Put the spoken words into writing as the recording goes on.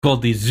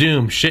Goldie,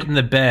 Zoom, shit in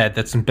the bed.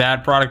 That's some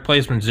bad product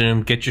placement,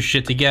 Zoom. Get your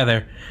shit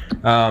together.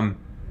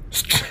 TPC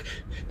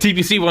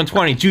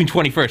 120, June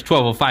 21st,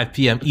 12:05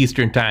 p.m.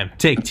 Eastern Time.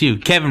 Take two.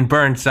 Kevin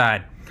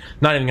Burnside.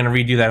 Not even going to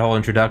redo that whole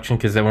introduction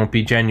because that won't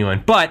be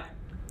genuine. But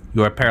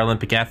you're a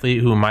Paralympic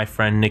athlete who my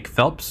friend Nick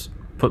Phelps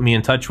put me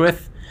in touch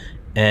with.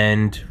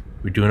 And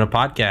we're doing a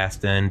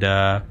podcast. And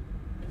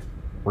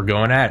we're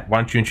going at it. Why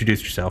don't you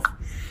introduce yourself?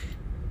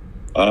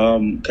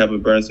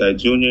 Kevin Burnside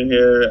Jr.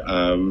 here.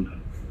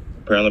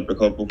 Paralympic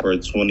hopeful for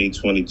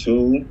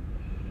 2022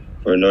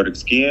 for Nordic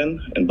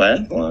skiing and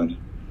biathlon.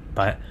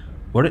 All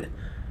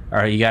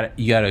right, you got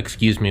to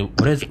excuse me.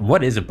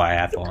 What is a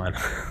biathlon?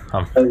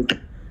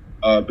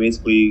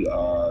 Basically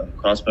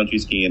cross country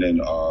skiing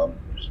and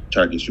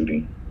target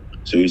shooting.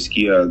 So you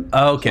ski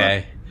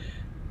okay.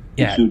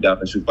 You shoot down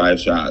and shoot 5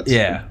 shots.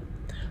 Yeah.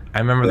 I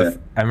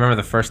remember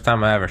the first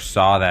time I ever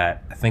saw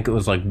that. I think it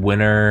was like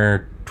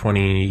winter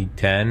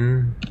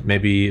 2010,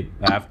 maybe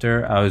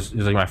after. It was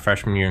like my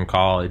freshman year in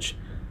college.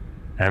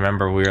 And I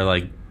remember we were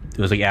like, it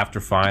was like after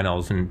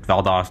finals in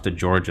Valdosta,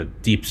 Georgia,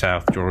 deep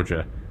South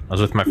Georgia. I was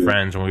with my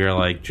friends and we were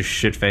like just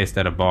shit-faced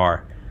at a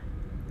bar.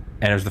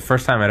 And it was the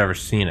first time I'd ever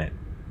seen it.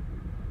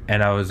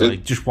 And I was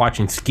like just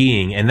watching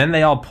skiing, and then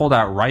they all pulled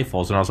out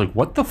rifles, and I was like,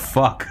 "What the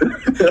fuck?"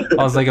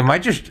 I was like, "Am I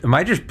just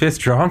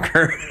pissed drunk?"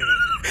 Or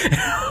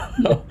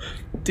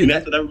dude,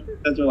 that's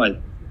what they're like.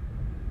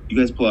 You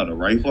guys pull out a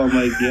rifle? I'm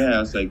like, yeah. I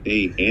was like,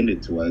 they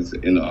handed to us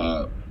in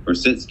for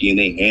sit skiing.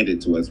 They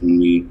handed to us when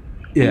we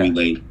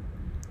laid.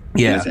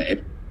 Yeah,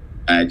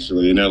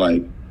 actually, and they're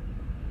like,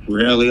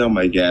 really? I'm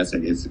like, yeah. It's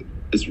like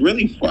it's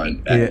really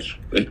fun,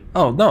 actually. Yeah.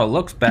 Oh, no, it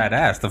looks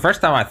badass. The first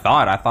time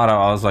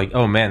I was like,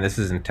 oh, man, this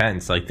is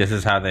intense. Like, this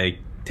is how they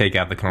take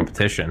out the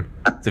competition.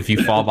 So if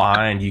you fall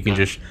behind, you can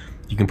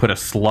put a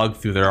slug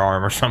through their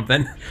arm or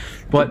something.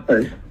 But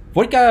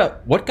what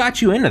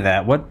got you into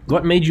that?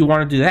 What made you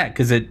want to do that?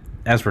 Because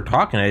as we're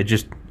talking,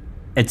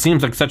 it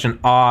seems like such an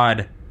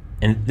odd,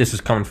 and this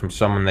is coming from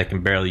someone that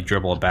can barely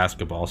dribble a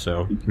basketball,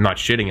 so I'm not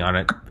shitting on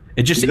it.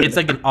 It's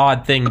like an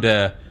odd thing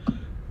to...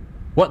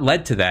 What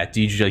led to that?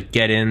 Did you like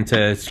get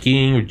into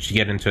skiing, or did you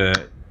get into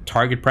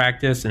target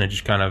practice, and it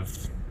just kind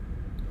of...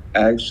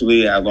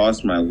 Actually, I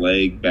lost my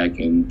leg back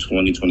in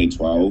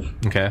 2012.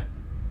 Okay.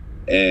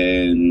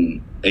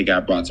 And it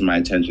got brought to my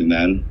attention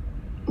then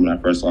when I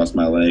first lost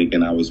my leg,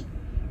 and I was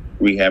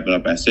rehabbing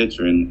up at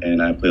Citron,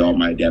 and I played all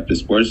my adaptive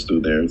sports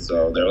through there.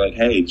 So they were like,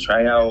 hey,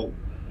 try out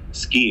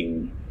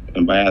skiing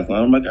and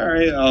biathlon. I'm like, all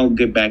right, I'll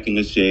get back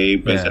into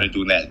shape. I started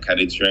doing that kind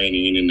of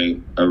training,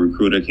 and a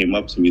recruiter came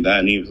up to me then,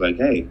 and he was like,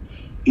 hey,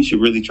 you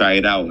should really try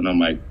it out. And I'm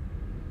like,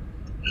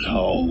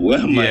 no.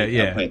 I'm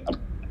I'm a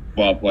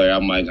ball player.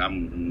 I'm like,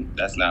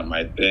 that's not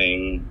my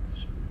thing.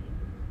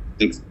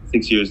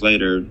 Six years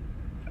later,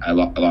 I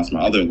lost my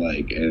other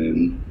leg,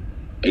 and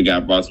it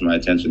got brought to my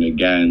attention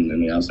again.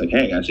 And I was like,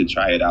 hey, I should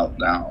try it out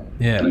now.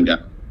 Yeah. And I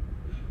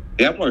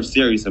got more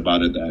serious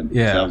about it then.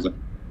 Yeah. So I was like,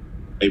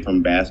 away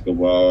from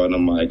basketball, and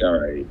I'm like, all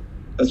right,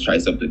 let's try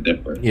something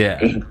different.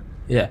 Yeah.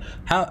 Yeah.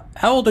 How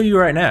old are you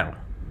right now?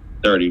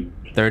 30.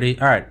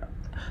 30? All right.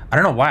 I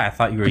don't know why I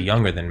thought you were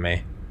younger than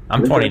me.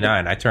 I'm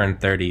 29. I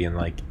turned 30 in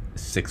like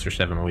 6 or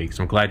 7 weeks.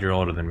 I'm glad you're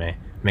older than me.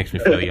 Makes me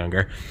feel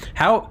younger.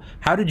 How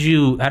did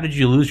you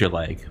lose your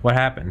leg? What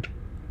happened?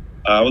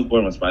 I was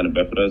born with spina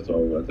bifida, so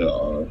it was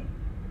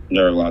a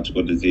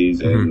neurological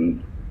disease,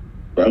 and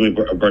a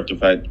birth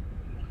defect.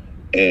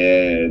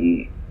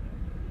 And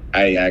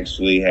I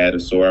actually had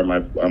a sore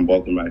on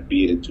both of my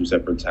feet at 2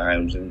 separate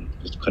times, and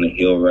just couldn't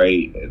heal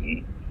right.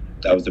 And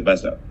that was the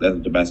best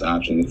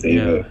option to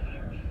save it.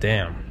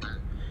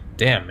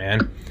 Damn,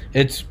 man.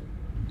 It's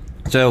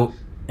so,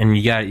 and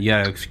you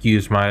gotta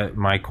excuse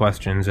my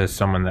questions as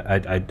someone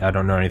that I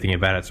don't know anything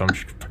about it. So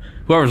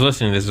whoever's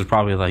listening to this is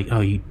probably like,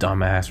 oh, you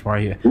dumbass, why are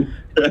you?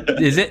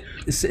 Is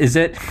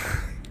it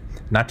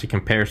not to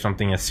compare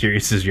something as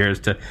serious as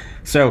yours to?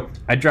 So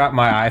I dropped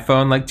my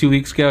iPhone like 2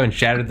 weeks ago and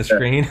shattered the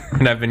screen,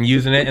 and I've been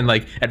using it. And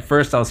like at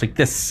first I was like,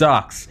 this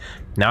sucks.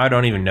 Now I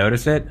don't even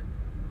notice it.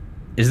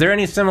 Is there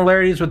any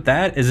similarities with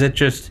that? Is it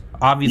just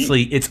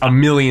obviously it's a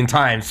million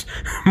times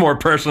more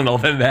personal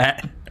than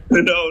that?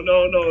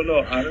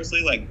 No.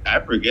 Honestly, like I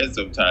forget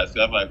sometimes.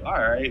 I'm like, all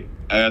right,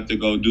 I have to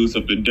go do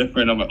something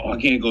different. I'm like, oh,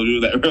 I can't go do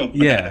that real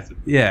fast.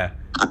 Yeah.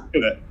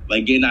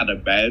 Like getting out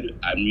of bed,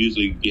 I'm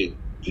usually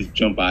just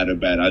jump out of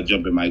bed. I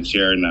jump in my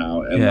chair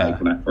now, and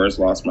like when I first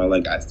lost my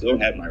leg, I still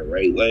had my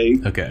right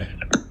leg. Okay.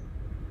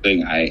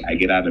 I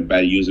get out of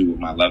bed usually with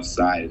my left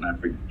side, and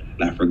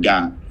I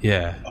forgot.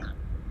 Yeah.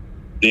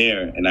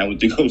 There, and I went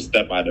to go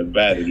step out of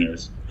bed, and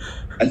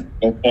I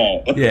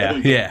fall.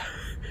 Yeah.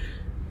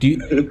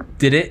 Did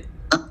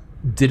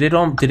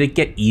it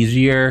get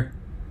easier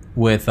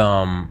with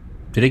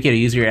Did it get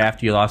easier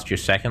after you lost your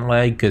second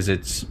leg? Because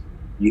it's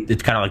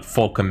kind of like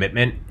full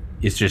commitment.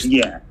 It's just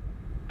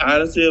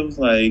Honestly, it was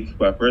like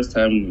my first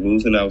time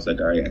losing. I was like,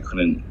 all right, I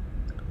couldn't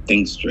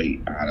think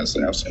straight.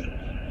 Honestly, I was like,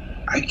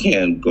 I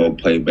can't go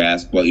play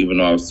basketball, even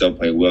though I was still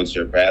playing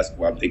wheelchair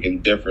basketball. I'm thinking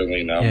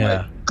differently now. I'm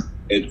like,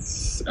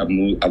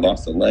 I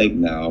lost a leg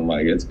now. I'm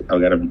like, I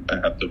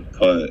have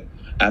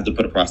to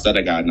put a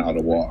prosthetic on now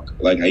to walk.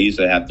 Like I used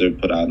to have to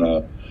put on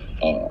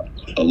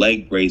a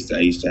leg brace. I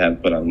used to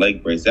have put on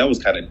leg brace. That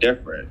was kind of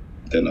different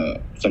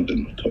than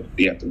something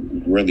you have to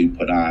really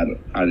put on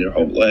your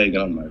whole leg.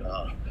 And I'm like,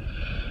 oh,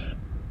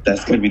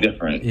 that's gonna be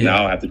different. Yeah.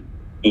 Now I have to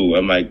do.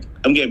 I'm like,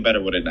 I'm getting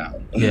better with it now.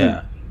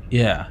 Yeah,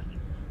 yeah.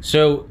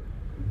 So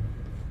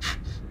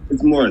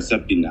it's more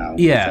accepting now.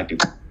 Yeah,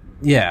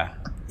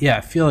 yeah.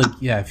 I feel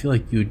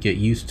like you would get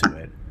used to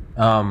it.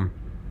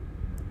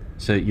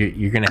 So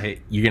you're gonna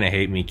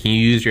hate me. Can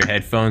you use your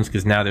headphones?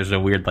 Because now there's a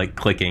weird like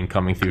clicking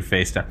coming through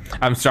FaceTime.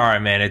 I'm sorry,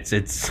 man. It's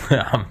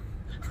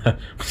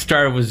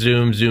started with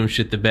Zoom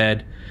shit the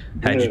bed.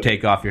 Had you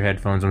take off your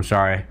headphones? I'm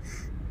sorry.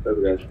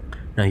 Okay.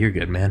 No, you're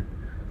good, man.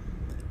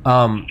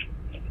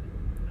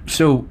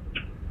 So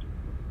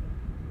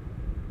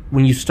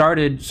when you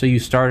started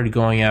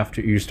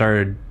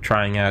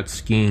trying out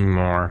skiing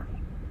more.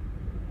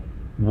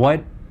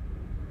 What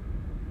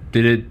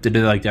did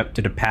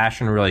a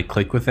passion really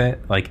click with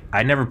it? Like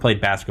I never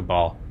played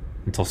basketball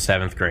until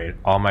 7th grade.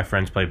 All my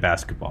friends played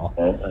basketball.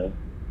 Okay.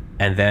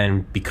 And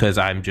then because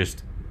I'm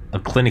just a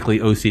clinically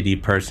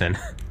OCD person,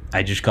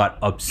 I just got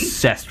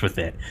obsessed with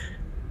it.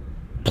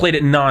 Played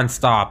it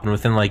nonstop, and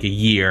within like a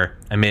year,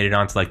 I made it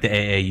onto like the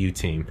AAU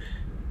team.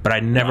 But I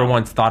never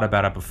once thought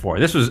about it before.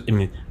 This was, I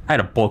mean, I had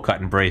a bowl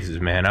cut and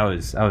braces, man. I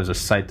was a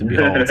sight to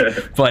behold.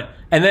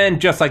 And then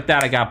just like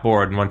that, I got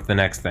bored and went to the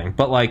next thing.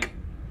 But like,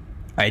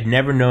 I'd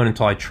never known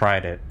until I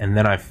tried it, and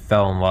then I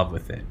fell in love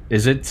with it.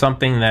 Is it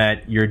something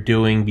that you're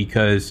doing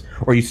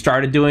or you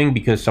started doing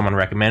because someone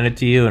recommended it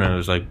to you, and I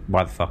was like,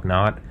 why the fuck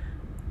not?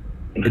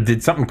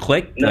 Did something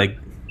click? No. Like,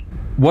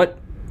 what?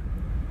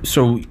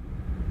 So,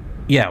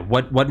 yeah,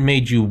 what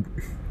made you?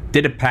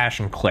 Did a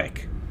passion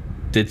click?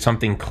 Did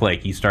something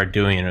click? You start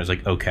doing it, and it was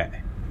like,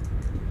 okay.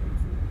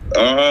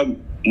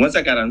 Once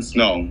I got on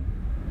snow,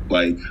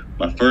 like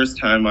my first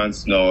time on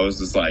snow, I was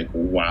just like,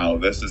 wow,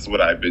 this is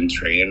what I've been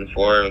training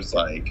for. It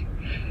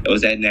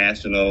was at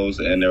nationals,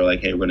 and they were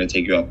like, hey, we're gonna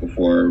take you out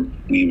before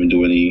we even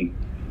do any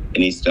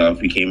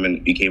stuff. You came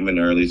in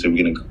early, so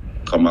we're gonna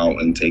come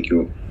out and take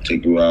you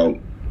out,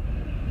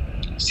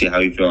 see how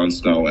you feel on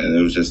snow. And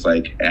it was just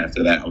like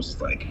after that, I was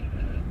just like,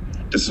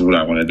 this is what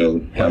I want to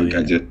do. Hell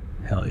yeah.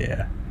 Hell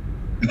yeah.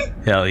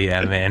 Hell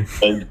yeah, man.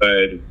 Oh,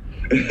 good.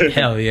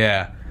 Hell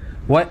yeah.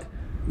 What?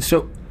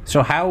 So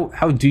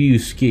how do you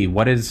ski?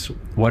 What is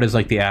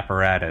like the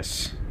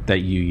apparatus that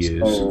you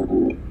use?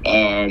 So,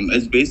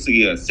 it's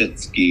basically a sit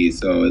ski.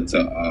 So it's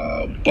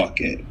a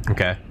bucket.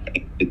 Okay.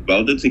 It's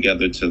welded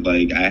together to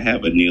like, I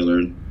have a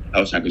kneeler.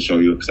 I wish I could show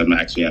you because I'm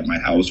actually at my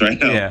house right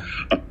now. Yeah.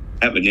 I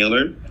have a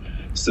kneeler.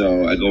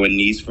 So I go in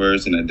knees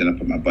first, and then I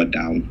put my butt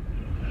down.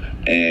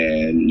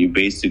 And you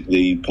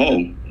basically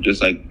pull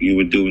just like you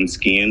would do in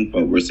skiing,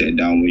 but we're sitting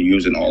down. We're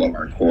using all of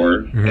our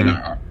core and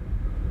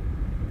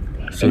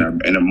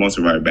most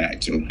of our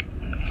back too.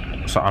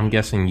 So I'm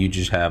guessing you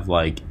just have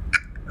like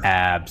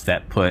abs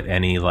that put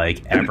any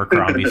like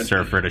Abercrombie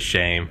surfer to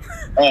shame.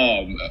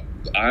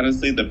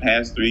 Honestly, the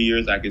past 3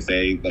 years, I could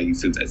say like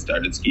since I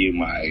started skiing,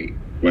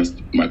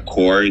 my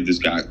core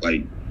just got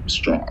like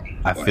strong.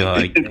 I feel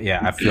like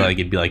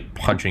it'd be like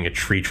punching a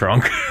tree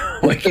trunk.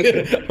 Like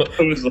I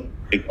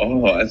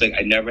was like,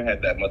 I never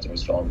had that much of a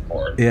strong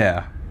core.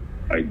 Yeah.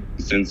 Like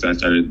since I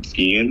started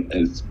skiing,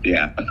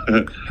 yeah.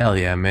 Hell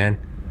yeah, man.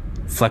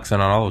 Flexing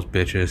on all those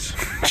bitches.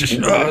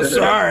 Just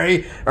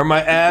sorry. Are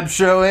my abs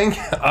showing?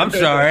 I'm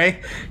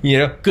sorry. You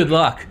know, good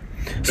luck.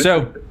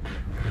 So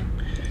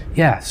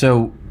yeah,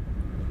 so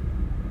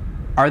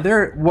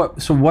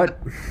what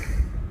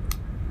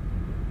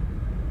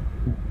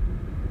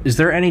is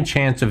there any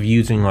chance of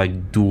using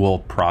like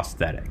dual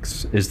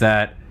prosthetics? Is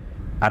that,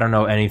 I don't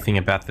know anything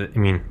about I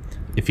mean,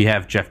 if you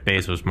have Jeff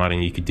Bezos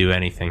money, you could do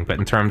anything. But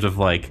in terms of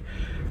like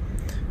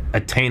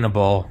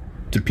attainable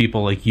to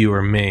people like you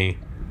or me,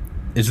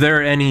 is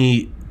there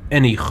any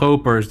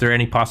hope, or is there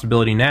any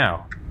possibility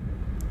now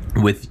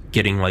with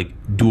getting like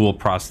dual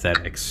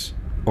prosthetics?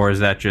 Or is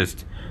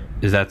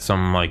that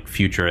some like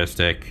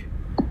futuristic?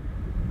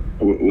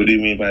 What do you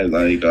mean by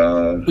like?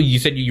 You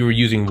said you were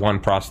using one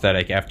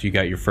prosthetic after you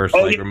got your first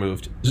leg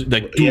removed,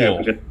 like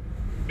dual. Yeah,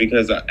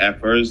 because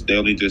at first they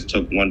only just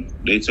took one.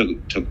 They took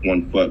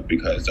one foot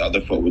because the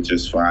other foot was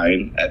just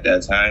fine at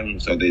that time.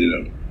 So they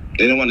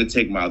didn't want to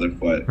take my other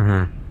foot.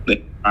 Mm-hmm.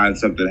 They find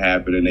something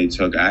happened and they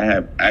took.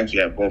 I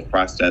actually have both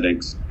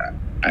prosthetics.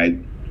 I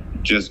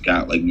just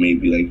got like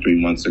maybe like 3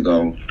 months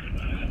ago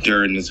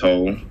during this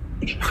whole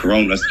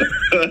Corona stuff.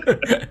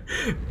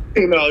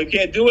 You know, you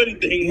can't do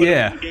anything.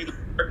 Yeah.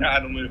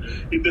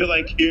 They're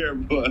like here,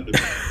 but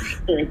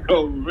you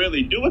don't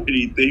really do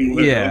anything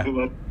with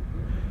them.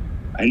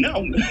 I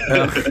know.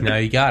 Now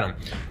you got them.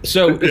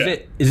 So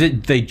is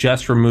it they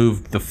just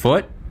removed the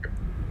foot?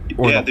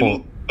 Or yeah, they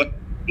moved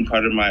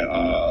part of my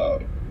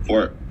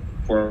 4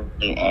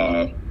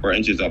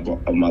 inches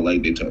of my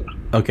leg they took.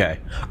 Okay.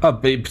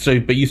 But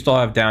you still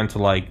have down to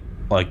like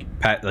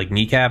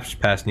kneecaps,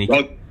 past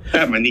kneecaps. I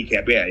have my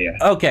kneecap. Yeah.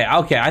 Okay.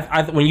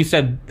 I when you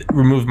said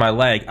remove my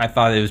leg, I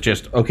thought it was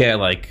just okay,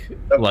 like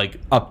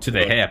up to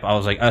the hip. I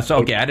was like, so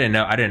okay, I didn't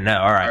know.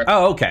 All right.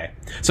 Oh, okay.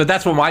 So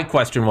that's what my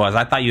question was.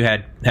 I thought you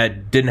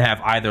didn't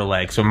have either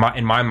leg. So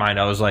in my mind,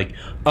 I was like,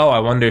 oh, I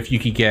wonder if you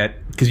could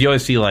get, because you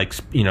always see like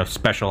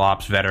special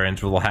ops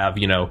veterans will have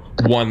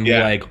one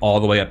leg all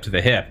the way up to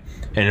the hip.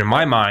 And in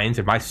my mind,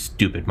 in my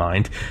stupid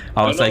mind,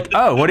 I was like,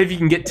 oh, what if you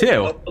can get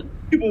two?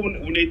 People,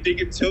 when they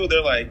think it too,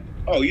 they're like,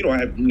 oh, you don't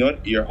have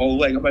your whole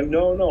leg. I'm like,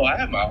 no, I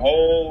have my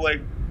whole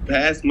leg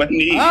past my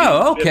knee.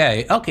 Oh,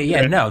 okay,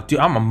 yeah, no, dude,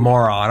 I'm a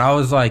moron. I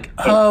was like,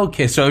 oh,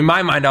 okay. So in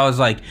my mind, I was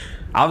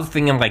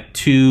thinking like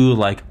two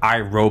like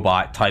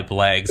iRobot type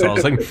legs. I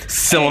was like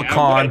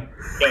silicone.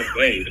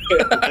 Hey,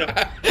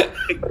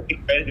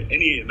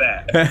 any of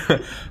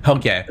that.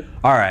 Okay,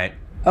 all right.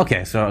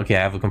 Okay, so I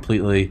have a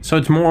completely. So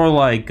it's more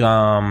like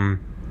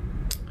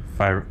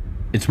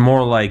it's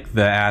more like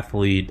the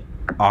athlete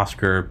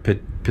Oscar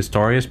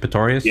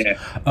Pistorius. Yeah.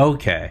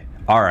 Okay.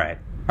 All right.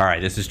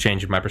 This is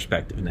changing my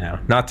perspective now.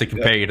 Not to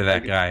compare you to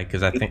that guy,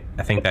 because I think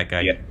that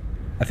guy. Yeah.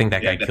 I think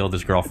that guy killed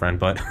his girlfriend,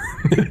 but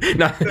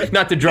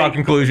not to draw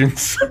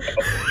conclusions.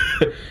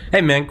 Hey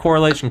man,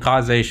 correlation,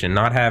 causation.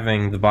 Not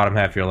having the bottom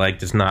half of your leg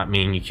does not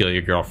mean you kill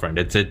your girlfriend.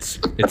 It's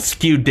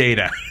skewed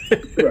data.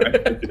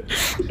 Right.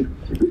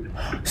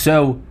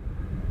 So,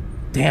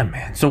 damn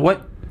man. So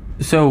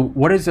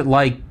what is it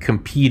like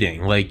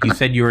competing? Like you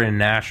said, you were in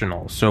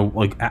nationals. So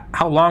like,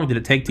 how long did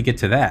it take to get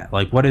to that?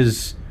 Like, what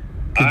is?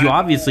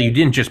 Because you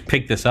didn't just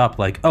pick this up.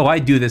 Like, oh, I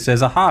do this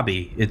as a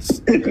hobby.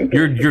 It's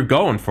you're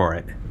going for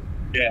it.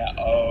 Yeah.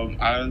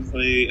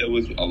 Honestly,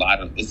 it's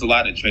a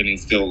lot of training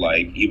still.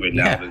 Like even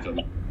now, there's a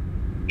lot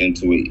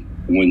into it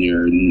when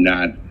you're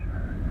not.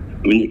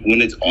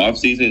 When it's off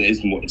season,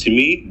 it's more, to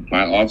me,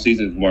 my off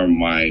season is more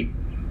my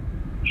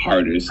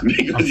hardest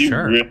because you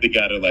really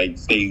gotta like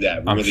stay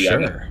that really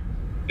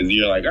because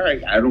you're like, all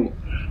right, I don't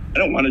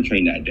want to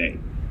train that day.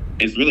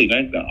 It's really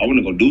nice though. I want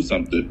to go do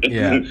something.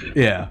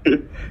 Yeah.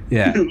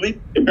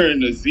 During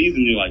the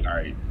season, you're like, all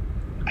right,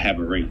 I have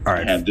a race. All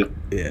right. I have this.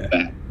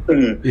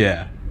 That.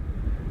 Yeah.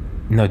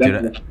 No, dude.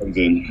 That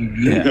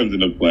comes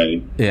into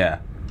play. Yeah,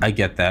 I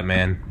get that,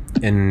 man.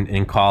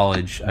 In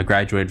college, I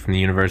graduated from the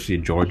University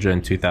of Georgia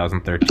in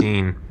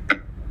 2013,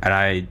 and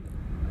I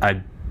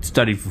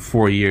studied for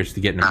 4 years to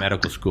get into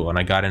medical school, and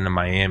I got into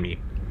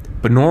Miami.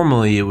 But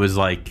normally it was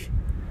like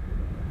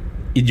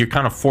you're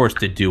kind of forced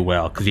to do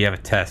well because you have a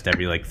test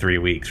every like 3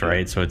 weeks,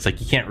 right? So it's like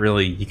you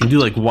can do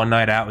like one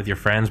night out with your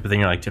friends, but then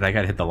you're like, dude, I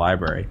gotta hit the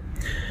library.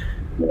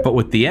 But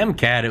with the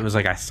MCAT, it was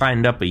like I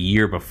signed up a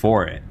year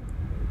before it.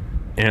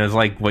 And it was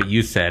like what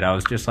you said. I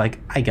was just like,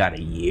 I got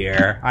a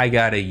year. I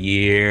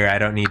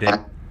don't need it.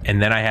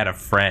 And then I had a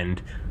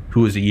friend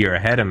who was a year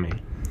ahead of me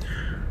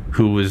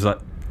who was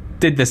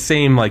did the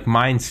same like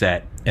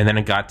mindset. And then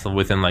it got to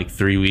within like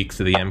 3 weeks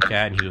of the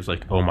MCAT, and he was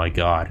like, oh my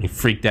God. And he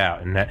freaked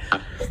out. And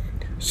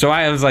so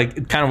I was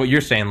like, kind of what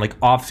you're saying, like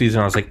off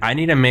season. I was like, I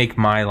need to make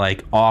my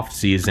like off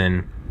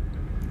season,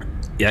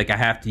 like I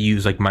have to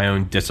use like my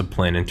own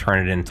discipline and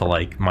turn it into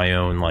like my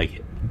own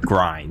like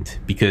grind,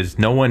 because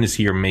no one is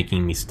here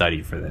making me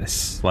study for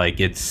this. Like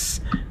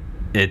it's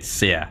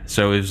yeah.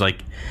 So it was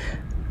like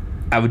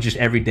I would just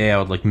every day I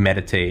would like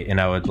meditate, and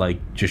I would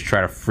like just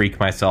try to freak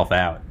myself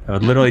out. I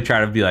would literally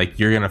try to be like,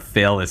 you're gonna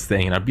fail this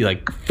thing, and I'd be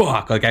like,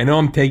 fuck, like I know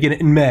I'm taking it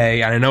in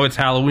May and I know it's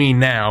Halloween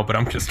now, but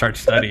I'm gonna start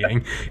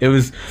studying. It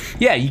was,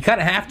 yeah, you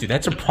kind of have to.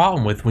 That's a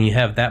problem with when you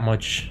have that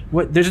much.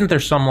 Isn't there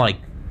some like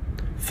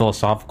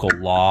philosophical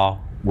law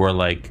where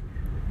like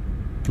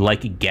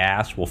a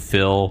gas will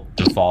fill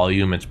the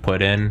volume it's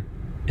put in?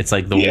 It's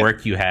like the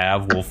work you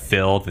have will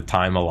fill the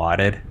time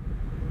allotted.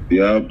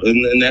 Yeah,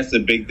 and that's the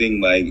big thing.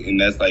 Like, and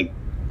that's like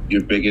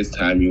your biggest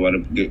time. You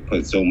want to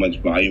put so much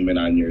volume in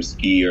on your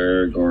ski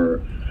erg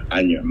or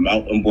on your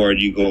mountain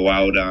board you go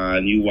out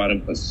on. You want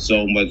to put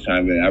so much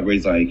time in.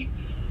 Everybody's like,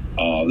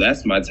 oh,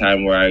 that's my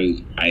time where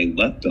I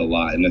left a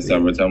lot in the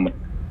summertime. Like,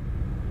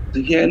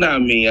 yeah,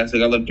 not me. I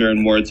said I left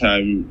during more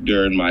time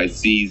during my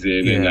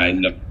season, and I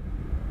know.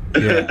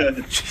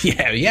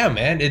 yeah,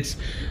 man. It's,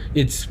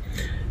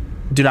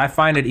 dude. I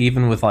find it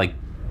even with like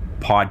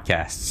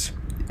podcasts.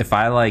 If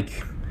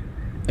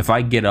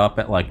I get up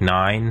at like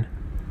 9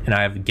 and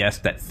I have a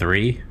guest at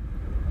 3,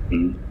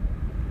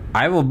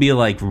 I will be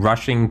like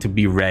rushing to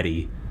be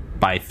ready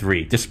by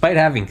 3, despite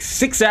having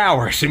 6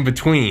 hours in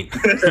between.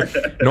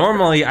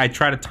 Normally, I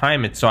try to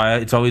time it so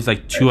it's always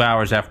like 2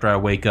 hours after I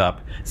wake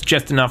up. It's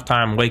just enough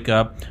time. Wake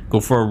up, go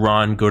for a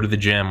run, go to the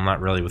gym.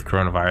 Not really with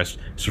coronavirus,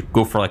 so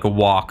go for like a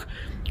walk.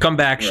 Come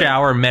back,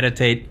 shower,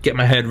 meditate, get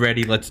my head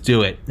ready. Let's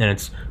do it.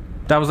 And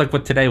that was like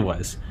what today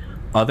was.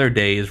 Other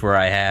days where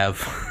I have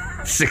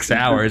 6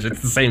 hours, it's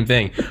the same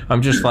thing.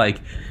 I'm just like,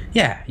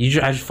 I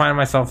just find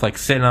myself like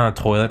sitting on a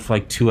toilet for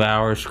like 2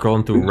 hours,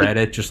 scrolling through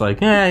Reddit, just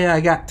like,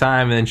 I got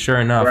time. And then sure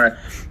enough,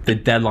 the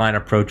deadline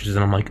approaches,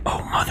 and I'm like,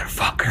 oh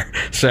motherfucker.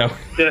 So,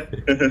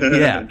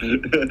 yeah.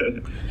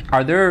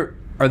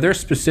 Are there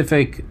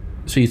specific?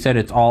 So you said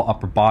it's all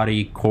upper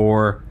body,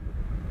 core.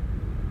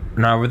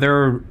 Now,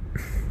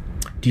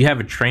 do you have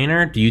a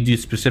trainer? Do you do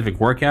specific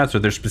workouts? Are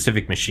there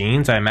specific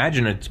machines? I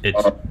imagine it's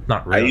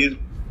not real.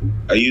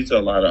 I use a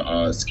lot of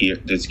the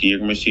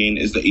skier machine.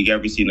 You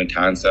ever seen the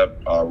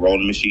concept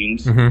rolling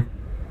machines?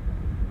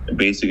 Mm-hmm.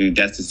 Basically,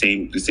 that's the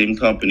same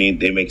company.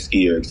 They make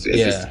skiers.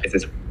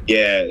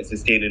 It's a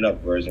standing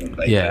up version.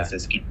 Like it's a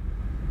ski.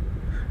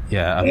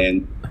 Yeah,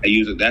 and I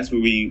use it. That's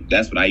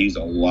what I use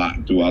a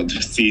lot throughout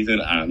the season,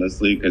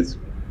 honestly, because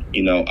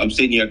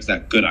upstate New York's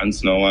not good on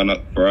snow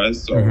for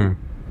us, so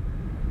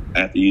I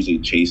have to usually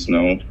chase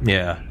snow.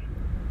 Yeah.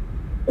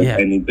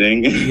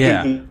 Anything.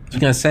 Yeah, I was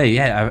gonna say,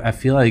 I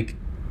feel like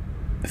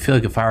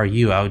if I were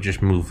you, I would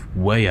just move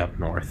way up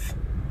north.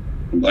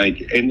 Like,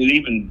 and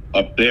even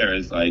up there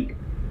is like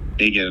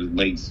they get a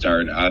late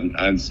start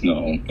on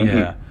snow.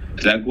 Yeah.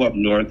 Because I go up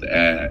north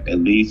at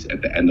least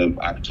at the end of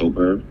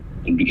October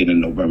and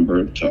beginning of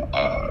November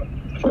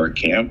for a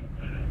camp.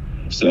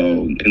 So,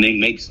 and they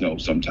make snow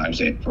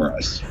sometimes for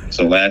us.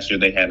 So last year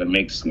they had to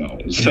make snow.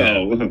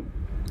 So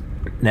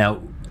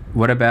now,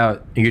 what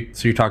about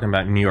you're talking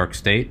about New York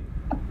State?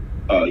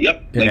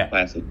 Yep, Lake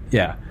Placid.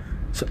 Yeah.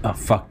 So,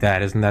 fuck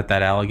that! Isn't that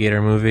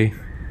alligator movie?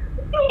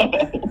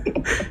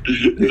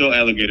 No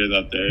alligators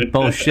up there.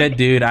 Bullshit,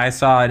 dude. I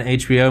saw an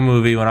HBO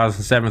movie when I was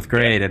in 7th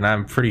grade, and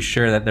I'm pretty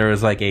sure that there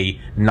was like a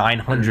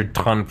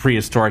 900-ton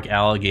prehistoric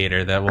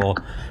alligator that will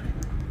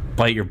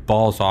bite your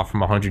balls off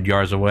from 100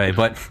 yards away.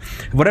 But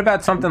what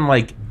about something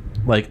like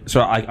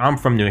so I'm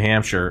from New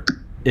Hampshire.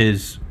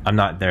 I'm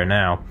not there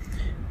now.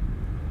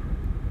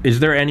 Is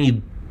there any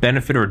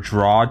benefit or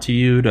draw to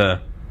you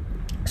to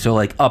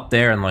like up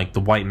there in like the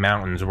White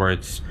Mountains where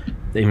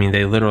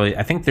they literally,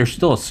 I think there's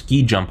still a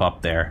ski jump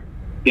up there.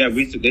 Yeah,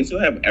 they still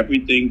have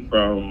everything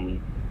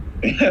from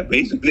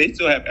basically they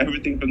still have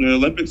everything from the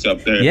Olympics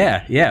up there.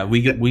 Yeah,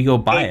 we go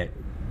by it.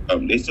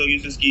 They still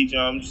use the ski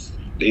jumps.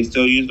 They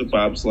still use the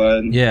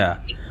bobsled. Yeah,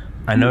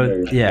 I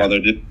know. Yeah, well, they're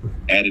just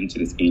adding to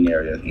the skiing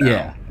area now.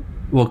 Yeah,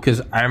 well,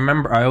 because I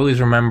always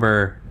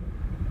remember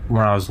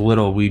when I was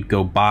little, we'd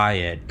go by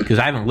it because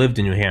I haven't lived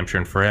in New Hampshire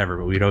in forever,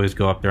 but we'd always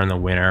go up there in the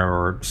winter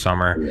or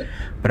summer. Yeah.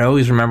 But I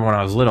always remember when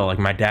I was little, like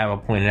my dad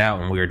would point it out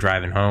when we were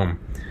driving home,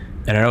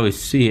 and I'd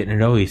always see it, and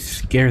it'd always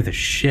scare the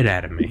shit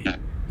out of me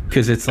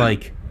because it's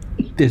like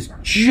this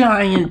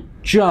giant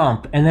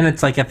jump, and then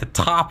it's like at the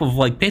top of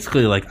like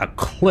basically like a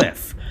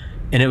cliff.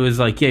 And it was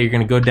like, yeah, you're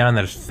going to go down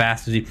that as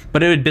fast as you...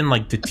 But it had been,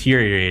 like,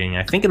 deteriorating.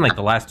 I think in, like,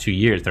 the last 2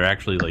 years, they're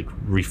actually, like,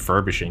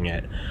 refurbishing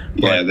it.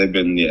 Yeah, they've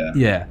been,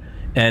 Yeah.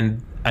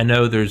 And I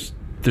know there's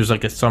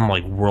like, some,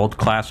 like,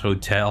 world-class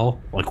hotel,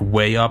 like,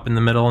 way up in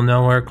the middle of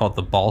nowhere called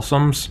the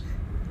Balsams.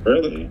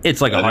 Really? It's,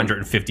 like,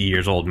 150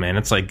 years old, man.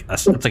 It's like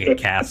a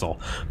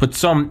castle. But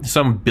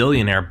some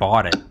billionaire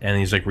bought it, and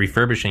he's, like,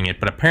 refurbishing it.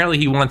 But apparently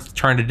he wants to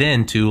turn it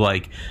into,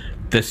 like,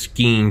 the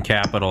skiing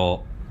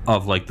capital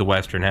of, like, the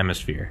Western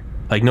Hemisphere.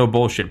 Like, no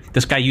bullshit.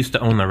 This guy used to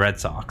own the Red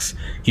Sox.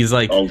 He's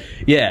like,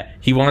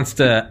 he wants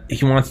to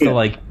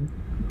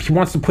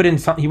put in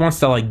something.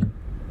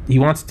 He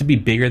wants to be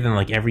bigger than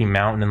like every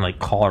mountain in like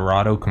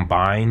Colorado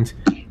combined.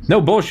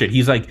 No bullshit.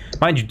 He's like,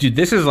 mind you, dude,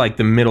 this is like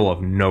the middle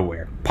of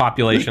nowhere.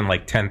 Population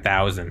like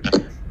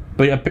 10,000.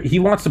 But he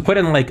wants to put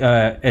in like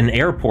an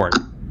airport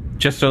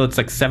just so it's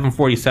like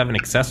 747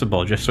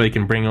 accessible, just so he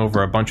can bring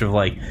over a bunch of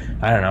like,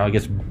 I don't know, I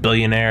guess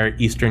billionaire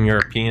Eastern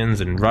Europeans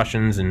and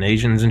Russians and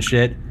Asians and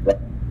shit.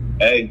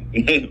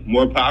 Hey,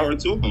 more power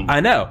to them. I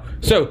know.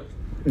 So,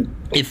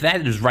 if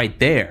that is right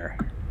there,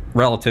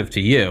 relative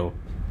to you,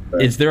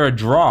 is there a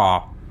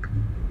draw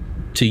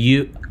to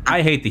you?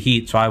 I hate the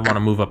heat, so I want to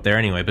move up there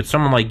anyway. But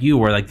someone like you,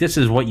 where like this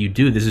is what you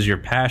do, this is your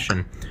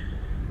passion.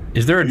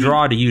 Is there a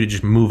draw to you to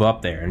just move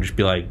up there and just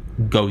be like,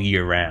 go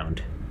year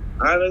round?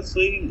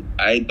 Honestly,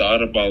 I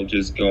thought about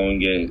just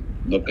looking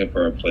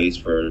for a place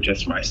for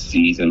just my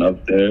season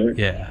up there.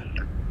 Yeah.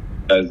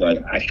 Because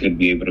like I could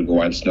be able to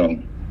go on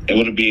snow. I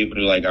want to be able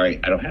to like, all right,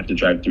 I don't have to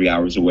drive 3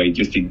 hours away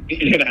just to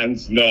get on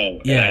snow.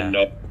 Yeah. And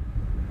I know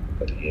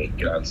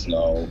get on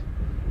snow,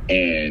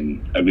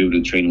 and I'll be able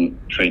to train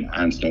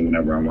on snow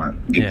whenever I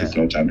want. Get the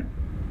snow time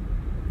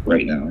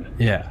right now.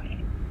 Yeah.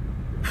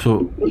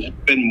 So it's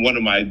been one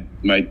of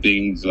my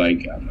things.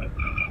 Like, I'm like,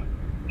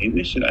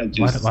 maybe should I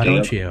just? Why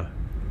don't you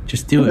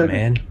just do it,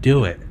 man?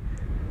 Do it.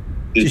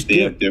 Just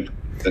stay up there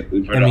for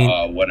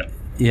whatever.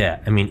 Yeah,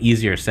 I mean,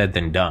 easier said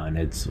than done.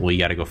 You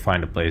got to go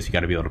find a place. You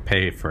got to be able to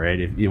pay for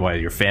it. If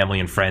your family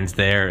and friends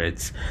there,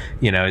 it's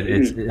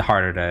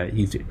harder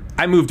to.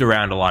 I moved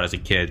around a lot as a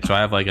kid, so I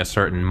have like a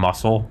certain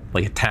muscle,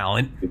 like a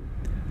talent,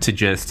 to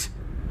just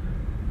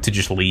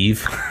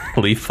leave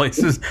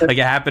places. Like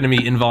it happened to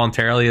me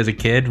involuntarily as a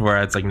kid,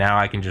 where it's like now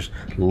I can just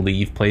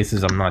leave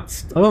places. I'm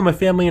not. Oh, my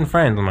family and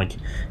friends. I'm like,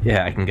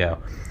 yeah, I can go.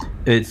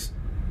 It's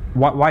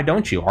why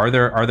don't you? Are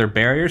there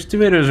barriers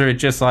to it, or is it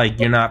just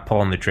like you're not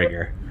pulling the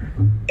trigger?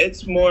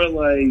 It's more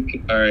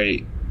like, all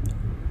right,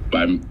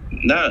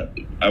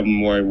 I'm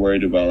more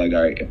worried about like,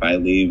 all right, if I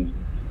leave,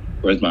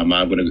 is my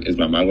mom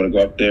gonna go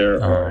up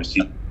there, or it's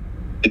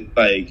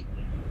like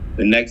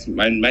the next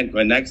my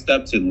next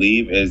step to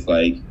leave is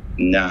like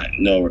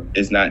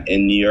it's not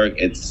in New York,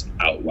 it's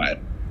out west.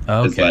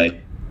 Okay. It's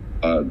like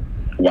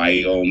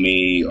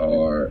Wyoming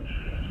or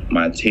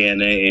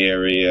Montana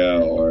area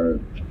or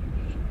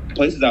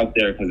places out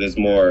there because there's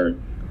more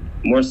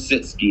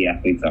sit ski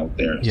athletes out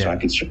there. So I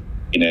could train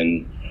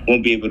and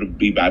won't be able to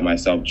be by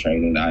myself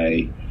training.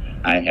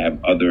 I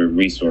have other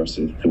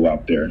resources to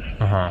out there.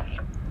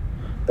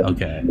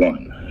 Okay.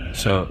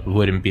 So it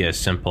wouldn't be as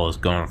simple as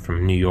going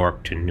from New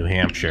York to New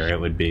Hampshire. It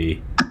would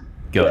be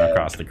going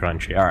across the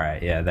country. All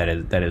right. Yeah,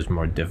 that is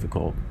more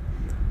difficult.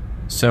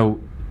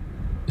 So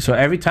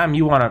every time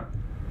you want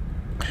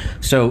to,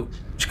 so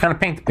just kind of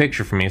paint the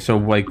picture for me. So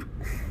like,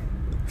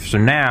 so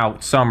now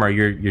summer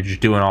you're just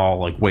doing all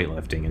like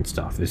weightlifting and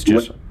stuff. It's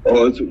just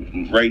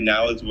right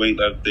now it's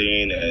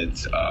weightlifting.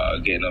 It's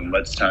getting as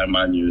much time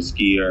on your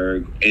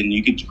skier, and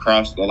you get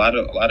cross a lot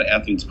of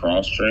athletes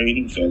cross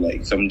train. So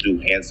like some do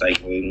hand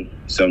cycling,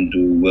 some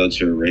do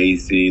wheelchair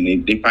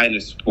racing. They find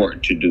a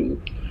sport to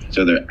do,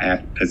 so they're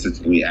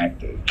consistently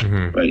active,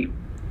 right?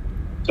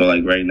 So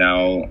like right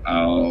now,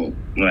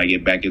 when I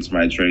get back into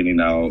my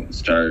training, I'll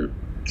start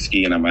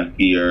skiing on my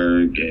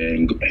skier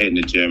and hitting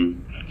the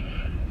gym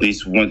at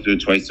least once or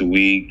twice a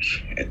week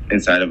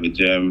inside of a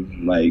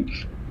gym, like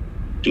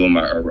doing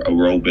my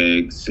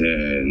aerobics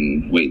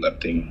and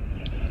weightlifting.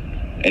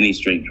 Any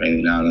strength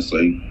training,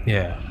 honestly.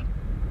 Yeah.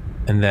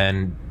 And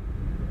then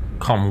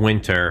come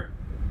winter,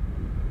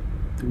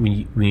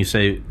 when you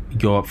say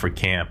go up for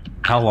camp,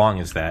 how long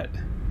is that?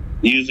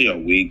 Usually a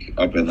week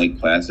up in Lake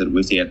Placid.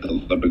 We stay at the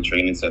Olympic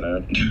Training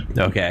Center.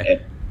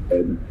 Okay.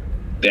 And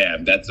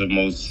damn, that's the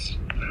most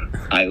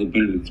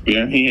eye-opening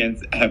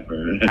experience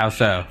ever. How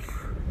so?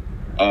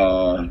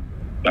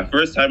 My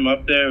first time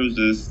up there was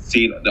just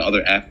seeing the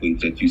other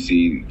athletes that you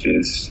see.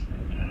 Just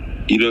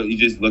you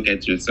just look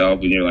at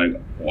yourself and you're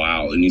like,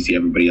 wow, and you see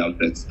everybody else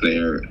that's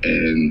there,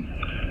 and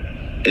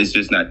it's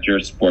just not your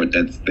sport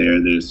that's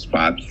there. There's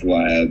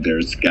bobsled,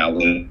 there's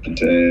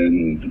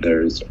skeleton,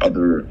 there's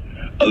other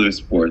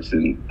sports,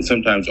 and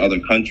sometimes other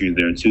countries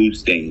there too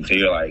staying. So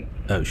you're like,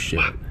 oh shit.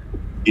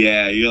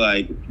 Yeah, you're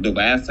like, the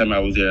last time I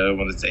was there, I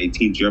want to say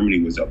Team Germany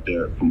was up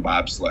there from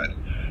bobsled,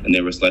 and they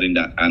were sledding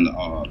down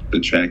on the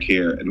track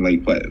here in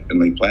Lake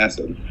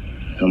Placid.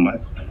 And I'm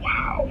like,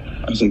 wow.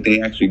 I was like,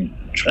 they actually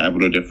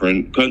travel to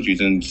different countries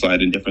and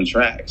slide in different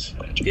tracks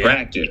to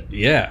practice.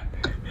 Yeah.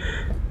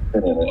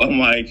 Oh, I'm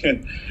like,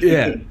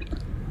 yeah.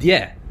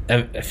 Yeah.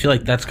 I feel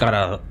like that's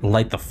gotta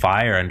light the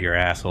fire under your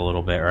ass a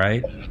little bit,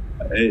 right?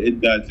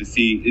 It does, to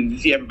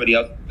see everybody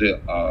else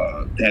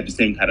that have the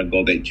same kind of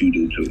goal that you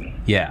do too.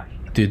 Yeah.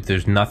 Dude,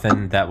 there's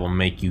nothing that will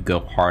make you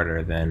go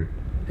harder than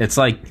it's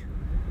like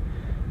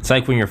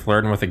when you're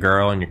flirting with a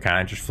girl and you're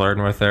kind of just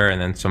flirting with her, and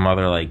then some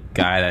other like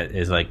guy that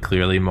is like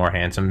clearly more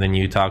handsome than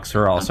you talks to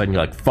her. All of a sudden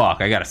you're like,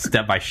 fuck, I gotta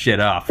step my shit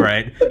up,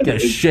 right? Gotta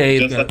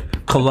shave, gotta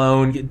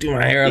cologne, do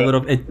my hair a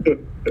little bit.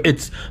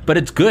 But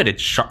it's good. It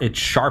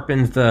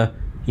sharpens the,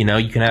 you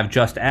can have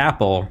just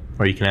Apple,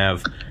 or you can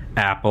have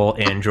Apple,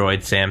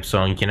 Android,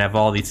 Samsung. You can have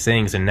all these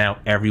things, and now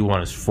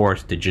everyone is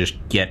forced to just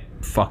get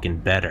fucking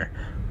better.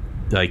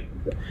 Like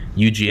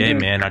UGA,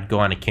 man, I'd go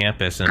on a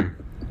campus and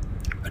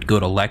I'd go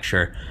to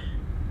lecture,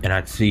 and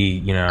I'd see,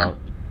 I'd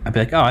be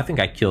like, oh, I think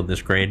I killed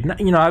this grade.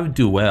 And, I would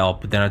do well,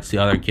 but then I'd see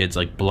other kids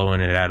like blowing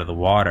it out of the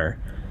water.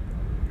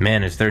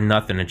 Man, is there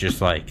nothing to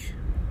just like,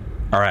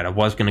 all right, I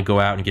was going to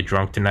go out and get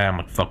drunk tonight. I'm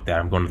like, fuck that.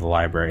 I'm going to the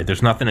library.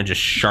 There's nothing to just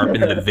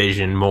sharpen the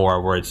vision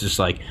more, where it's just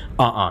like,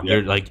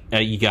 they're like,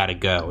 you got to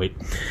go.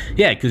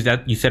 Because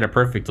you said it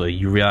perfectly.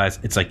 You realize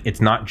it's like,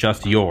 it's not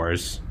just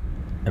yours,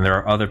 and there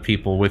are other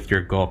people with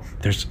your goal.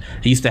 I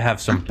used to have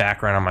some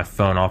background on my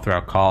phone all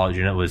throughout college,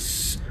 and it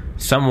was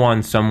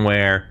someone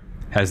somewhere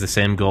has the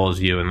same goal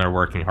as you, and they're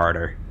working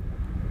harder.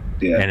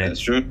 Yeah, and that's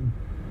true.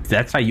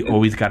 That's how you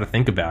always got to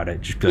think about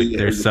it. Just be like,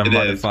 there's some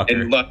motherfucker.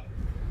 And look,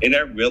 and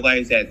I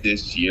realized that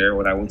this year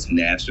when I went to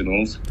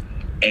nationals,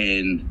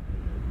 and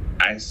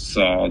I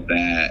saw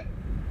that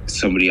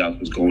somebody else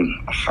was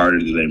going harder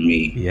than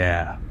me.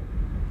 Yeah.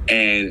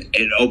 And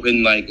it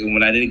opened, like,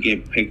 when I didn't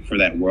get picked for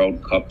that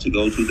World Cup to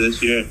go to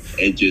this year,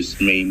 it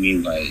just made me,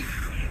 like,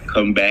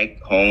 come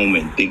back home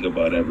and think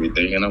about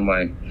everything. And I'm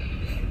like,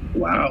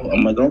 wow.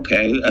 I'm like,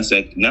 okay. I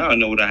said, now I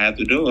know what I have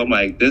to do. I'm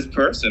like, this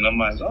person. I'm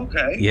like,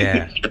 okay.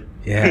 Yeah.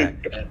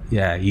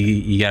 Yeah.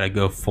 You got to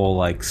go full,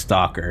 like,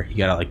 stalker. You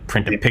got to, like,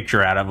 print a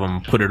picture out of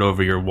them, put it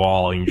over your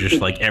wall, and you're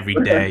just, like, every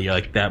day, you're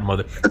like, that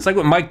mother. It's like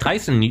what Mike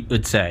Tyson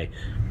would say.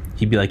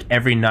 He'd be like,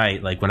 every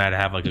night, like, when I'd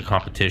have, like, a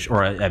competition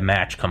or a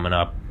match coming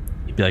up,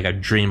 he'd be like, I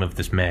dream of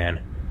this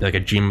man. Like, I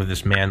dream of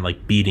this man,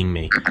 like, beating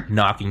me,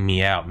 knocking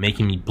me out,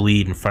 making me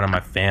bleed in front of my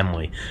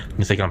family.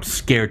 He's like, I'm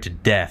scared to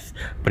death.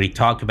 But he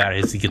talked about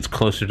it as he gets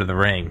closer to the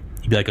ring.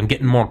 He'd be like, I'm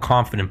getting more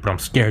confident, but I'm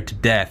scared to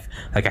death.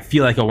 Like, I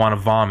feel like I want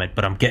to vomit,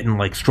 but I'm getting,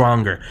 like,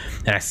 stronger.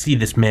 And I see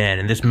this man,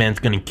 and this man's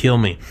going to kill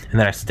me. And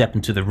then I step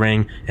into the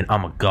ring, and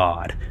I'm a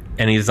god.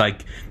 And he's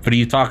like, but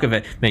you talk of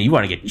it, man, you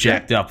want to get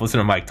jacked up. Listen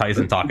to Mike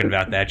Tyson talking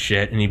about that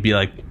shit. And he'd be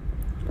like,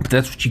 but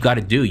that's what you got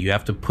to do. You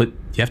have to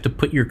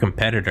put your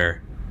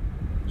competitor,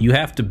 you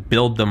have to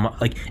build them.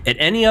 Like at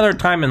any other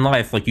time in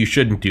life, like you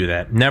shouldn't do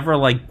that. Never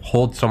like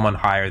hold someone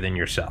higher than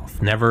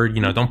yourself. Never,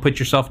 don't put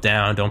yourself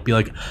down. Don't be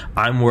like,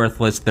 I'm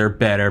worthless, they're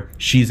better,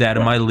 she's out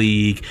of my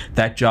league,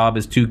 that job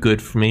is too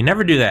good for me.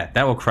 Never do that.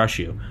 That will crush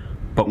you.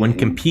 But when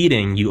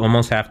competing, you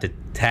almost have to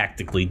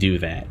tactically do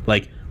that.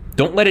 Like,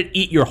 don't let it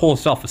eat your whole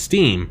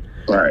self-esteem.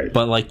 Right.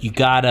 But like you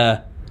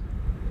gotta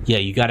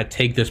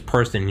take this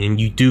person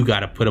and you do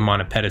gotta put him on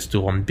a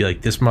pedestal and be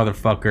like, this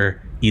motherfucker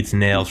eats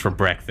nails for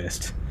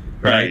breakfast.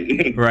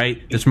 Right?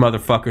 Right? This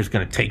motherfucker's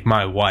gonna take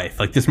my wife.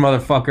 Like, this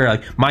motherfucker,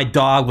 like, my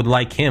dog would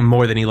like him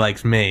more than he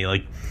likes me.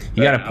 Like,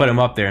 you gotta put him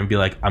up there and be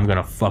like, I'm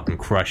gonna fucking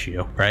crush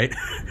you, right?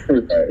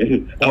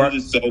 I was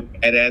just so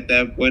bad at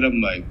that point.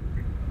 I'm like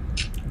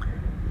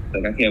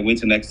I can't wait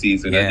till next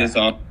season. Yeah. That's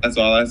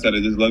all I said. I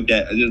just looked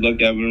at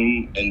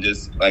him and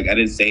just like I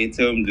didn't say it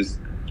to him, just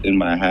in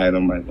my head.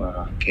 I'm like,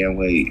 wow, I can't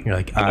wait. You're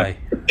like,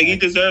 he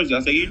deserves it. I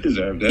say he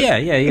deserved it.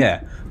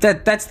 Yeah.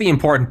 That's the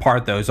important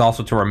part, though, is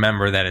also to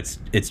remember that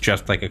it's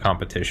just like a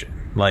competition.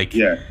 Like,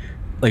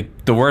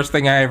 like the worst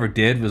thing I ever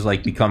did was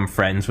like become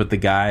friends with the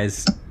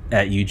guys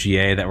at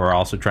UGA that were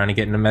also trying to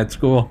get into med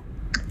school,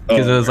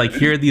 because it was like,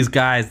 here are these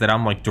guys that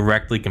I'm like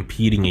directly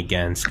competing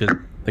against. Because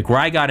like where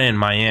I got in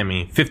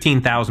Miami,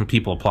 15,000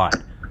 people applied,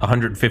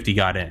 150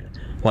 got in.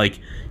 Like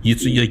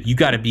you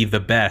got to be the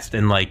best,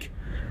 and like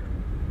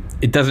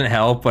it doesn't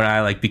help when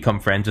I like become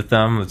friends with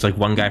them. It's like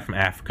one guy from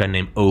Africa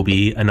named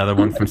Obi, another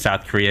one from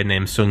South Korea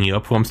named Sung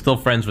Yup, who I'm still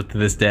friends with to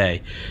this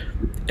day.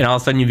 And all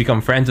of a sudden you become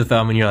friends with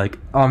them and you're like,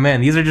 oh man,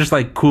 these are just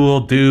like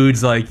cool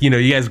dudes. Like, you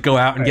guys go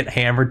out and get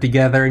hammered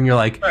together, and you're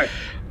like,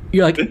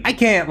 I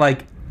can't,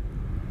 like,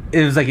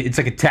 it's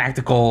like a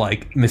tactical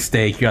like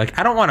mistake. You're like,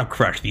 I don't want to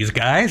crush these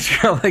guys.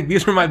 You're like,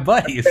 these are my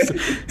buddies.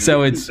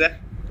 So it's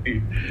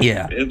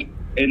yeah.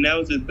 And that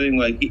was the thing,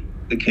 like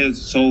the kids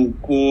are so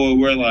cool.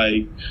 We're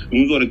like,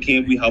 when we go to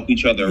camp, we help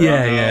each other out.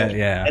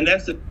 Yeah. And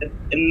that's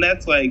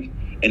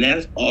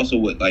also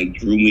what like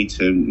drew me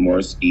to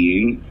more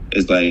skiing,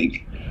 is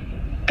like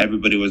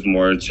everybody was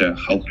more to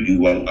help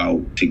you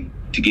out to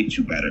get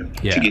you better,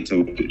 to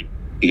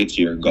get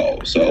to your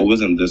goal. So it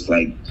wasn't just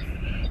like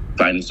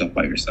finding stuff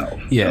by yourself.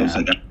 Yeah. I was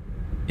like,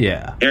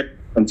 Eric,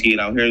 come skiing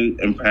out here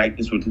and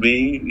practice with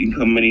me. You can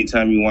come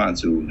anytime you want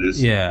to.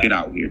 Just get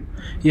out here.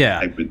 Yeah.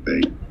 Type of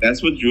thing.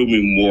 That's what drew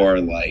me more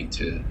like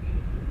to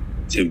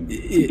get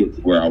to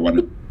where I want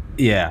to.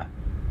 Yeah.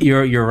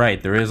 You're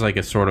right. There is like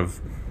a turning.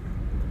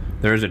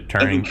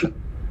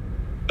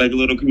 Like a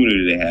little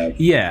community they have.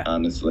 Yeah.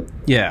 Honestly.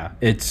 Yeah.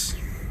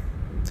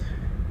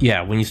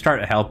 When you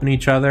start helping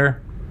each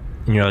other,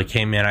 and you're like,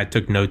 hey man, I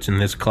took notes in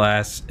this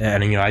class,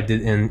 and I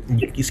did,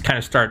 and you just kind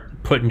of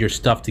start putting your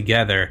stuff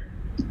together.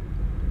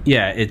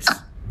 Yeah,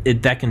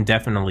 that can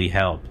definitely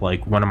help.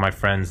 Like one of my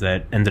friends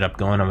that ended up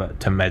going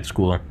to med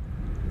school,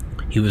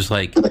 he was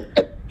like,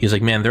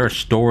 man, there are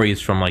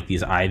stories from like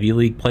these Ivy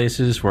League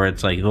places where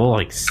it's like they'll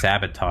like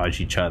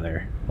sabotage each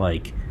other,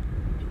 like,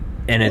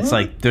 and it's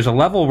like there's a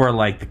level where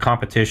like the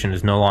competition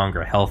is no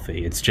longer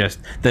healthy. It's just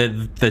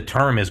the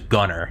term is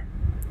gunner.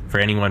 For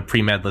anyone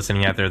pre-med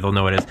listening out there, they'll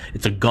know what it is.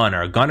 It's a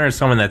gunner. A gunner is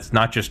someone that's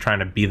not just trying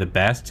to be the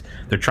best;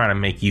 they're trying to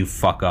make you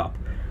fuck up,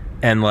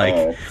 and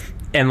like.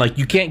 And, like,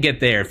 you can't get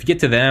there. If you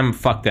get to them,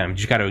 fuck them. You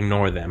just got to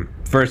ignore them.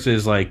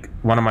 Versus, like,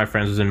 one of my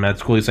friends was in med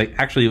school. He's like,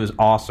 actually, it was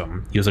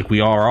awesome. He was like, we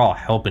are all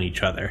helping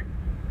each other.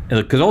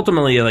 Because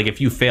ultimately, like,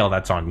 if you fail,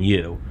 that's on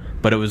you.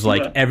 But it was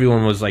like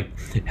everyone was, like,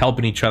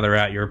 helping each other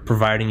out. You're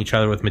providing each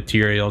other with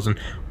materials. And,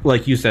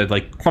 like you said,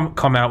 like,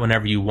 come out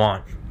whenever you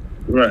want.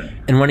 Right.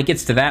 And when it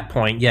gets to that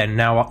point,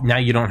 now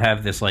you don't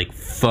have this, like,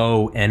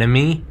 faux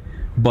enemy.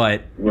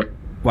 But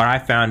what I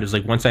found is,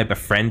 like, once I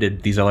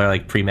befriended these other,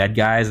 like, pre-med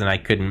guys and I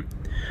couldn't...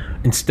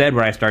 Instead,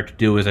 what I started to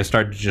do is I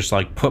started to just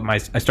like I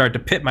started to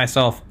pit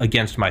myself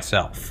against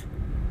myself.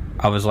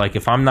 I was like,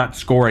 if I'm not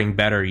scoring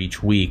better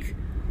each week,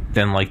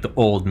 then like the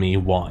old me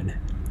won.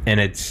 And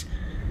it's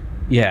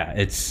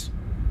definitely,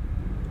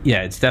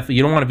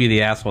 you don't want to be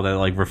the asshole that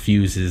like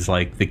refuses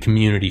like the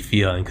community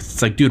feeling, because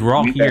it's like, dude, we're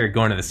all here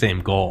going to the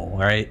same goal,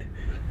 right?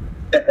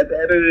 At the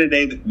end of the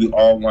day, we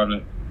all want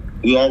to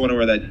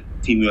wear that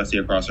Team USA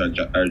across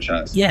our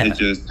chest. Yeah. It's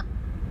just,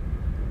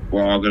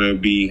 we're all going to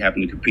be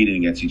having to compete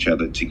against each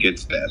other to get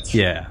to that.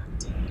 Yeah.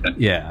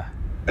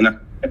 And I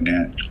like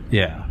that.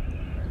 Yeah.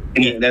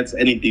 And that's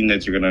anything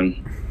that you're going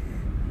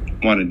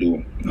to want to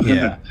do.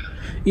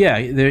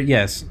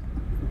 Yes.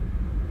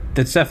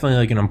 That's definitely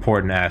like an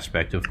important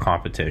aspect of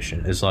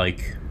competition is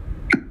like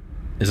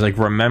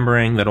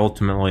remembering that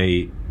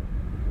ultimately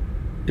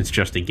it's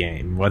just a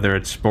game, whether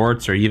it's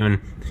sports or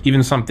even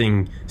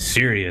something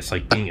serious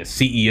like being a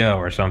CEO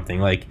or something.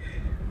 Like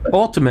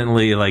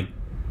ultimately, like,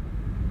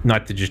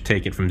 not to just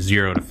take it from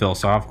zero to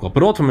philosophical,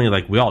 but ultimately,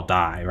 like, we all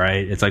die,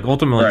 right? It's like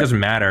ultimately, It doesn't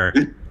matter.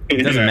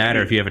 It doesn't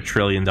matter if you have $1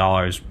 trillion.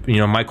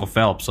 Michael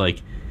Phelps,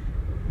 like,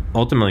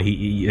 ultimately,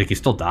 he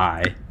still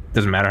die. It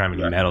doesn't matter how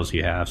many medals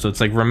you have. So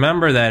it's like,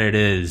 remember that it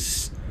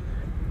is,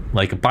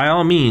 like, by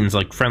all means,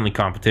 like, friendly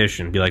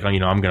competition. Be like,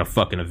 I'm gonna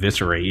fucking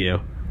eviscerate you.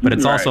 But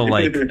it's also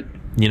like,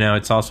 You know,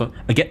 it's also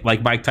again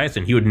like Mike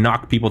Tyson. He would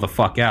knock people the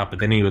fuck out, but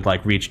then he would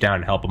like reach down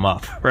and help them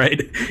up, right?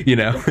 You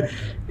know,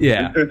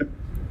 yeah,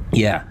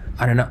 yeah.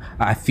 I don't know.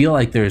 I feel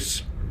like I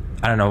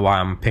don't know why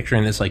I'm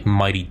picturing this like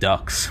Mighty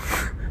Ducks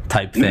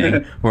type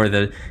thing,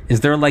 where is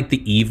there like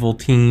the evil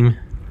team?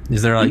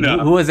 Is there like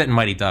who was it in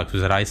Mighty Ducks?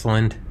 Was it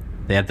Iceland?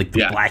 They had like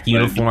the black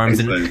uniforms,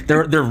 and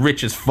they're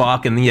rich as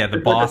fuck, and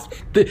the boss,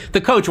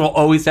 the coach will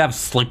always have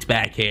slicked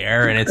back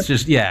hair, and it's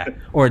just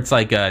or it's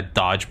like a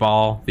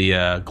dodgeball,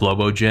 the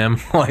Globo Gym,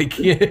 like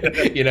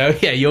you know,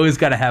 you always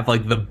got to have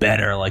like the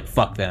better, like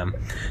fuck them,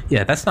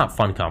 that's not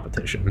fun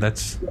competition.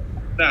 It's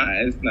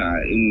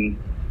not, and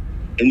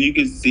you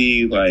can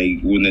see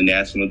like when the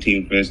national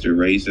team finished their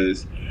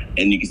races,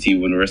 and you can see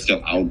when we're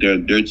still out there,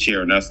 they're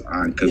cheering us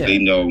on because they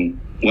know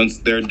once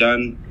they're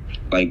done.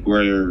 Like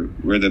we're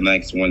the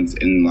next ones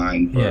in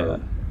line for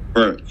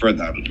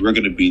them. We're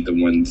gonna be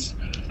the ones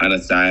on the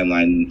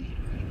sideline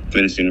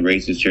finishing the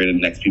races, cheering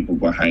the next people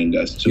behind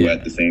us too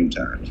at the same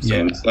time.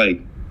 So it's like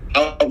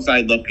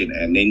outside looking,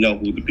 and they know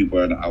who the people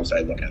are on the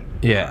outside looking.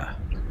 Yeah.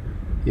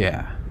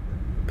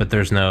 But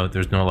there's no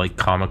like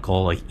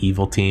comical like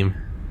evil team.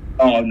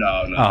 Oh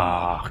no.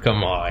 Oh,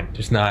 come on,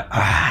 just not.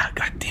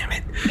 God damn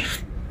it.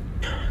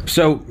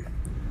 So,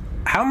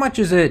 how much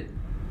is it?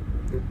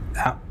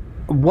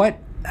 What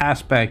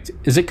aspect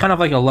is it kind of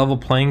like a level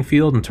playing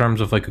field in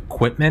terms of like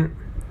equipment?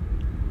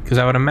 Because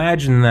I would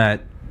imagine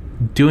that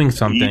doing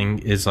something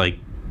is like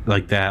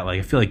that, like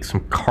I feel like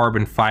some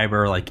carbon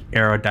fiber, like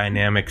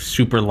aerodynamic,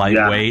 super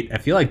lightweight, I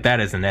feel like that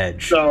is an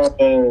edge.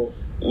 So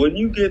when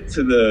you get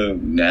to the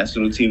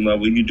national team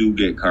level, you do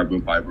get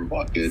carbon fiber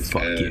buckets.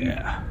 Fuck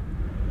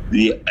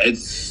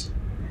it's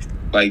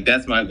like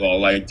that's my goal,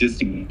 like just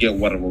to get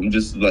one of them,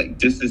 just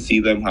to see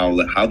them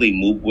how they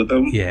move with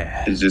them.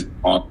 It's just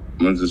awesome.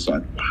 I'm just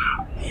like, wow.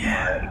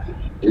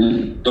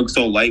 It looks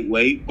so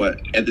lightweight,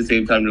 but at the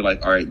same time, they're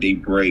like, all right, they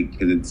break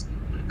because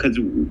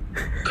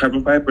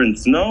carbon fiber and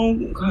snow.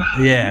 Not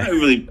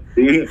really.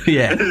 You're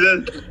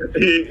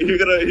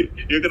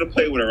gonna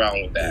play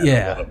around with that.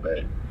 A little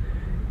bit.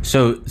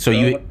 So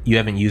you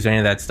haven't used any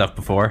of that stuff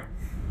before?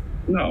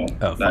 No,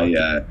 not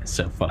yet.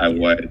 So fuck. I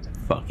would.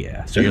 Fuck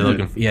yeah. So you're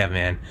looking for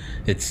man.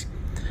 It's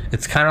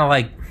kind of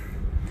like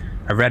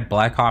I read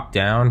Black Hawk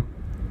Down.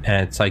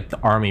 And it's like the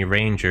Army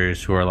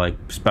Rangers who are like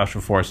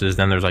special forces.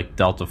 Then there's like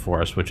Delta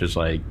Force, which is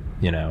like,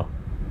 you know,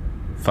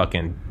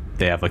 fucking,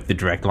 they have like the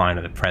direct line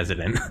of the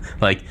president.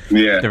 Like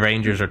the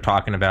Rangers are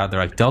talking about, they're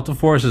like, Delta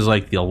Force is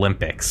like the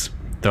Olympics.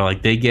 They're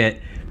like, they get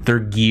their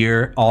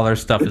gear, all their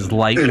stuff is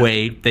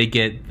lightweight. They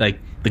get like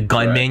the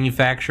gun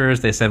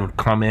manufacturers, they said would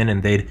come in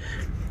and they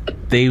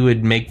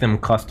would make them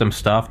custom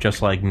stuff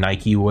just like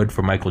Nike would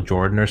for Michael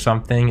Jordan or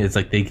something. It's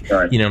like they,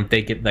 you know,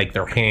 they get like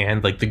their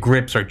hand, like the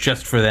grips are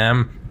just for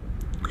them.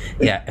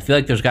 I feel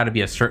like there's got to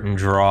be a certain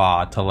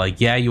draw to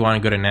like, you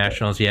want to go to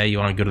nationals, you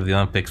want to go to the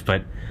Olympics,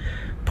 but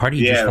part of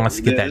you just wants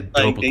to get that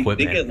dope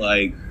equipment. They get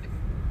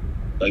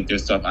like their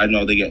stuff. I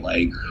know they get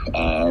like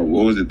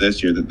what was it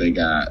this year that they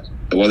got?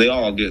 Well, they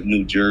all get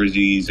new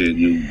jerseys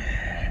and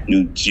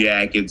new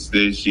jackets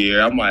this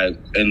year. I'm like,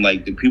 and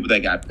like the people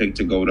that got picked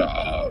to go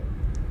to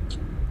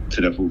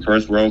the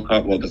first World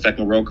Cup, the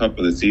second World Cup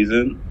of the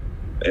season,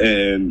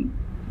 and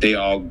they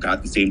all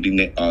got the same thing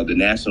that the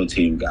national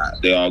team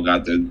got. They all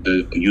got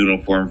the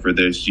uniform for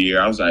this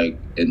year. I was like,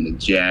 in the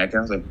jacket.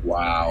 I was like,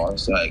 wow. I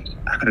was like,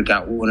 I could have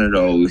got one of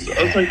those.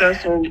 I was like,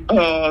 that's so.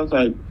 I was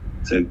like,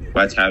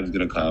 my time is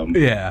gonna come.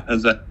 Yeah. I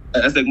was like,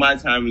 my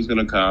time is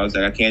gonna come. I was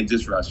like, I can't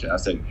just rush it. I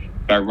was like,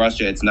 if I rush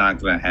it, it's not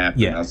gonna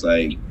happen. I was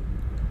like,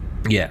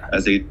 I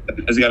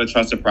just gotta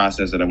trust the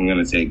process that I'm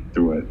gonna take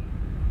through it.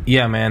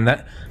 Yeah,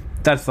 man.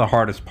 That's the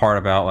hardest part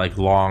about like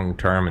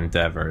long-term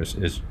endeavors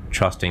is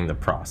trusting the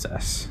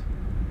process.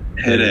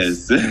 It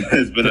is.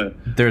 It's been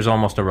there's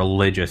almost a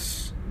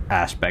religious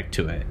aspect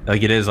to it.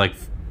 Like it is like,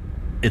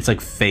 it's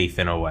like faith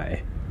in a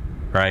way,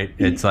 right?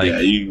 It's like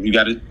you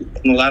got to.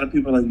 A lot of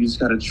people are like, you just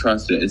got to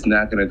trust it. It's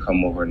not going to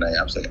come overnight.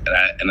 I was like,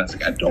 and I was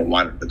like, I don't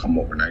want it to come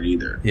overnight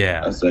either.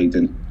 I was like,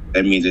 then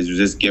that means it's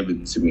just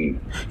given to me.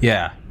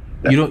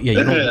 You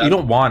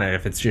don't want it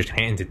if it's just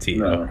handed to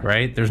you,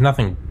 right? There's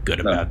nothing good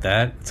about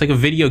that. It's like a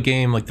video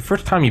game. Like the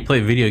first time you play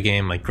a video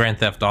game like Grand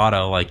Theft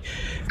Auto, like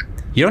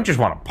you don't just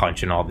want to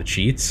punch in all the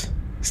cheats.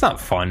 It's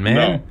not fun,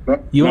 man.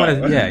 You want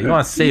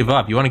to save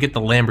up. You want to get the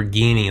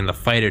Lamborghini and the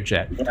fighter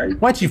jet.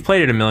 Once you've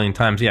played it a million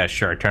times,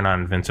 sure, turn on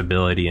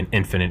invincibility and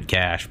infinite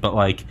cash. But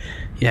like,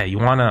 you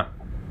want to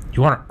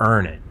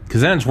earn it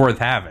because then it's worth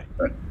having.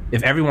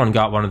 If everyone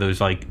got one of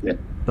those like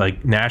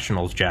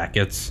nationals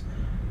jackets,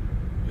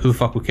 who the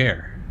fuck would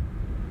care?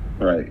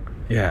 Right.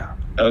 Yeah.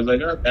 I was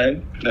like,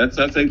 okay, that's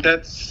a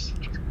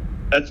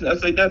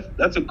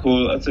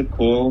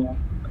cool.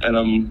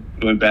 And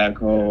went back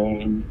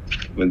home,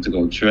 went to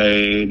go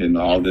trade, and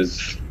all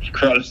this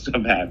crowd of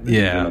stuff happened.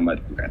 And I'm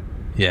like, okay.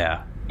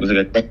 I was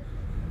like,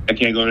 I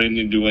can't go in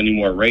and do any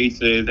more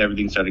races.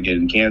 Everything started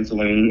getting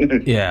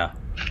canceling.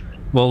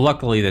 Well,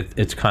 luckily that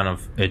it's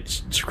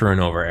screwing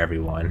over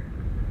everyone.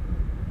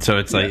 So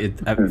it's like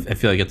I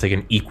feel like it's like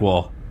an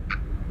equal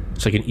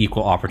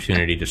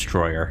opportunity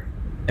destroyer.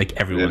 like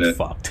everyone's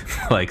fucked.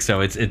 Like,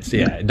 so it's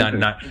yeah,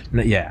 not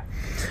yeah.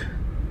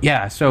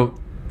 Yeah, so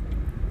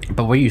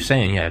but what you're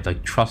saying, yeah,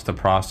 like trust the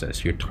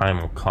process, your time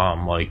will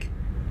come. Like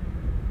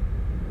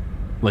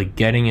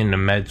getting into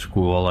med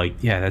school, like,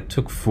 yeah, that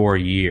took 4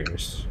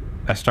 years.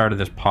 I started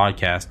this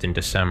podcast in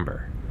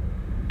December,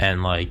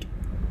 and like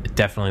it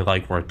definitely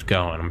like where it's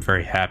going. I'm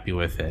very happy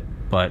with it,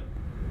 but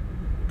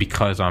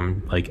because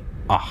I'm like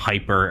a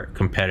hyper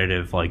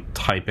competitive, like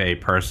type A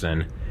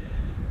person,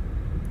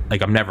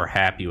 like I'm never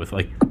happy with,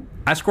 like,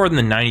 I scored in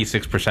the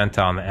 96th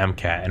percentile on the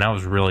MCAT, and I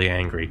was really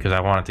angry because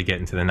I wanted to get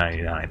into the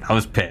 99th. I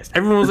was pissed.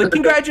 Everyone was like,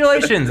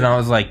 congratulations, and I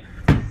was like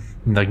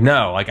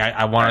no, like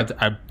I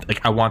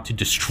want to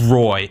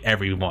destroy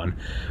everyone.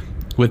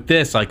 With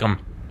this, like,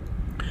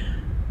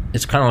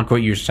 it's kind of like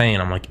what you're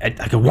saying. I'm like,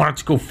 I want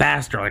it to go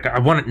faster. Like, I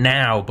want it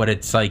now, but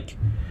it's like,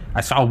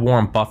 I saw a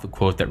Warren Buffett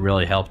quote that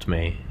really helped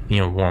me. You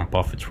know, Warren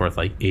Buffett's worth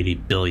like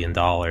 $80 billion.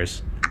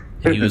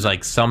 And he was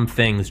like, some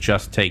things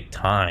just take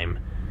time.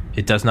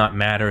 It does not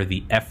matter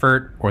the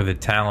effort or the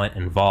talent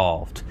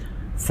involved.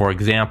 For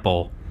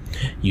example,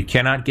 you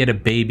cannot get a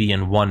baby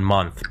in 1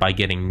 month by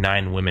getting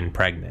 9 women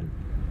pregnant.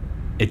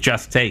 It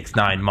just takes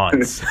 9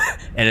 months.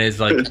 And it's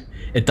like,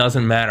 it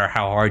doesn't matter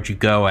how hard you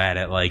go at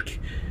it, like,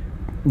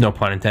 no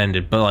pun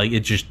intended, but like, it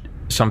just,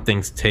 some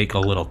things take a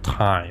little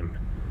time.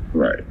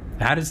 Right.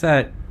 How does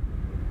that,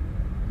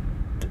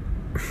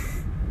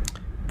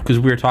 because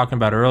we were talking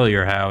about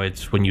earlier how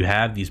it's when you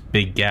have these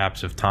big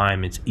gaps of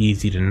time, it's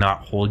easy to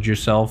not hold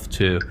yourself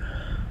to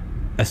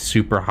a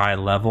super high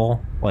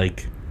level,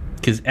 like,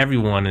 because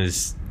everyone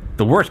is,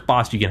 the worst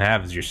boss you can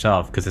have is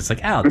yourself, because it's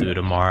like, I'll do it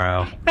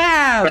tomorrow.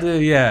 I'll do,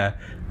 yeah,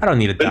 I don't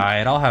need a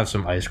diet, I'll have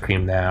some ice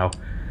cream now.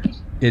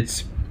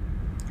 It's,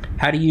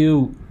 how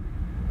does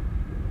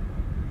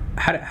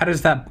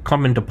that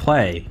come into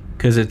play?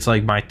 Because it's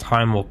like, my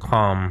time will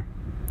come,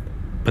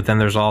 but then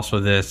there's also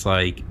this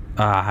like,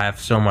 I have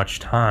so much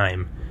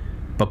time,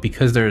 but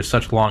because there's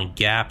such long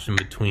gaps in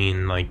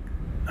between, like,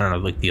 I don't know,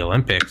 like the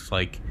Olympics,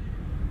 like,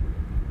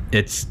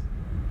 it's,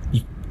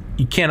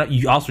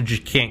 you also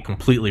just can't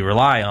completely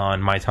rely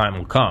on my time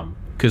will come,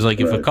 because like,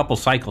 if a couple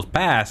cycles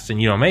pass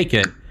and you don't make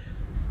it,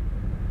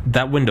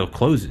 that window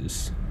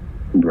closes.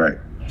 Right.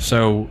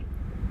 So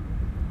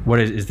what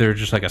is there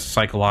just like a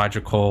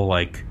psychological,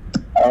 like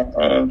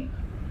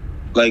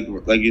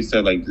you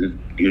said, like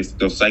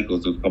those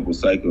cycles, those couple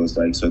cycles,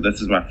 like, so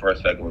this is my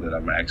first cycle that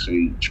I'm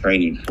actually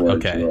training for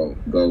to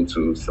go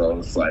to. So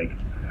it's like,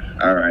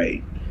 all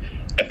right,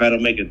 if I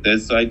don't make it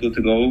this cycle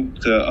to go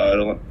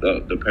to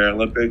the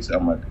Paralympics,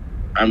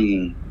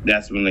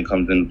 that's when it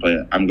comes into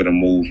play. I'm gonna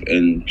move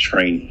and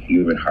train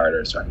even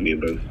harder so I can be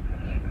able to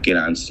get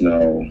on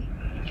snow,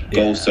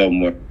 go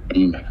somewhere.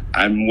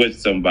 I'm with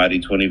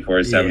somebody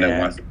 24/7 that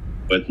wants to be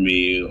with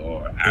me,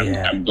 or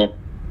I'm going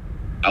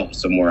out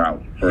somewhere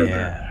out further.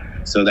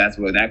 Yeah. So that's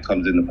where that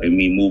comes into play.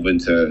 Me moving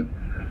to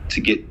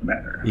get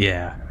better.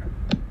 Yeah.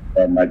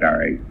 I'm like, all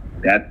right,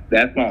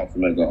 that's my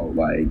ultimate goal.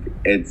 Like,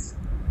 it's,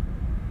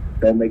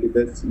 don't make it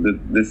this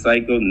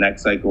cycle,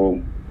 next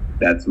cycle,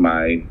 that's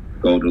my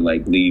goal to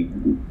like leave.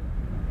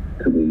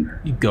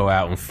 You go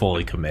out and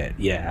fully commit.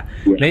 Yeah.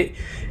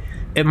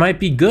 It might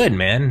be good,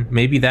 man.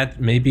 Maybe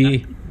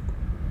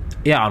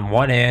on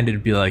one hand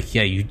it'd be like,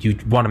 yeah, you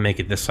want to make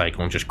it this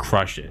cycle and just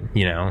crush it,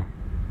 you know,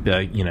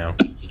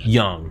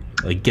 young,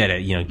 like, get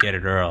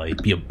it early,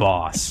 be a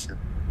boss.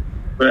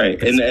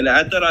 Right. And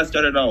I thought I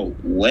started out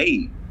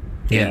late.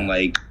 Yeah. And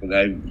like,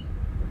 when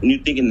you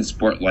think in the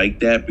sport like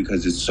that,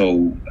 because it's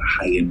so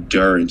high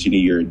endurance, you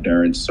need your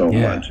endurance so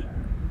much.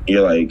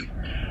 You're like,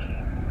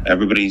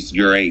 everybody's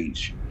your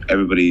age.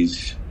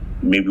 Everybody's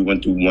maybe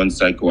went through one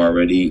cycle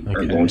already,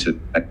 or going to the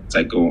next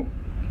cycle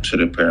to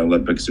the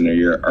Paralympics, and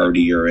they're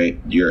already your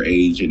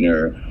age, and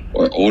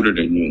or older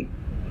than you.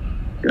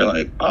 You're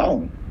like,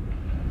 oh.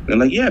 And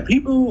like, yeah,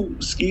 people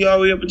ski all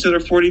the way up until they're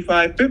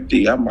 45,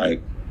 50. I'm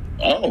like,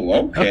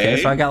 oh, okay.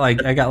 Okay, so I got like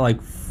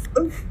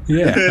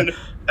yeah.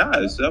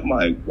 Yes, I'm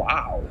like,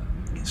 wow.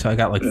 So I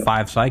got like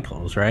 5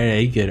 cycles, right?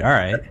 Hey, good. All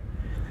right,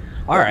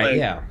 like,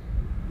 yeah.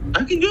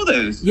 I can do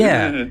this.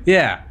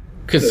 Yeah.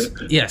 Because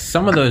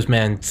some of those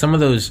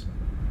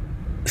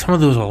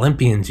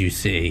Olympians you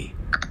see,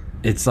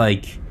 it's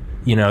like,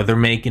 you know, they're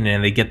making it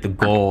and they get the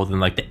gold,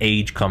 and like the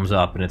age comes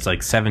up and it's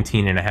like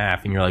 17 and a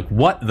half, and you're like,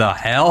 what the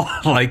hell?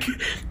 Like,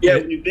 yeah,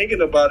 when you're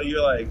thinking about it,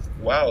 you're like,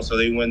 wow, so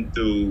they went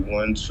through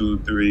 1, 2,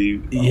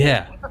 3.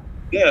 Yeah,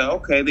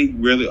 okay, they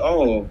really,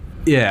 and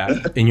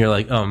you're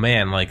like, oh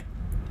man, like,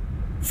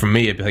 for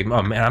me it'd be like,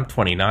 oh man, I'm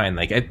 29,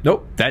 like,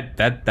 nope,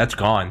 that's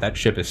gone, that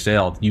ship has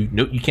sailed,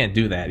 you can't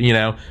do that. You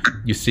know,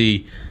 you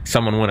see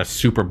someone win a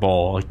Super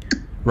Bowl, like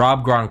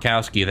Rob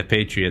Gronkowski of the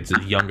Patriots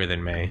is younger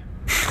than me.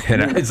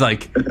 And it's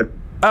like,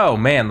 oh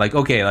man, like,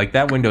 okay, like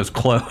that window's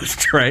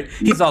closed, right?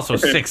 He's also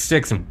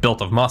 6'6" and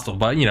built of muscle,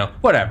 but you know,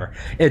 whatever.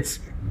 It's,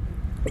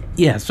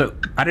 so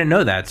I didn't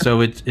know that.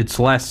 So it's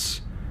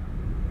less,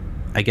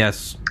 I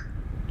guess,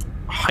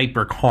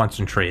 hyper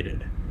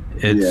concentrated.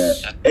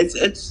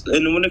 It's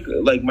and when it,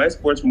 like, my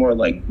sport's more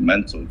like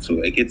mental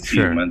too. It gets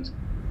you mental.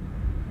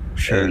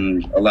 Sure.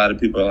 And a lot of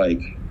people are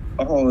like,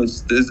 oh,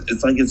 it's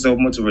like it's so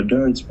much of a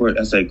endurance sport.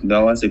 I was like,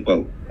 no. I say,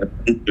 but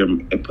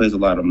it plays a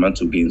lot of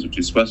mental games, which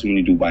especially when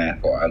you do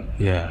biathlon.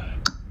 Yeah.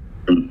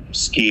 From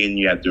skiing,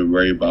 you have to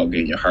worry about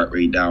getting your heart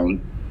rate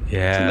down.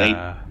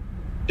 Yeah.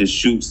 To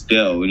shoot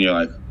still, and you're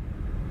like,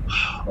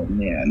 oh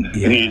man.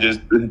 Yeah. And you're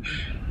just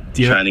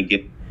trying to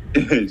get.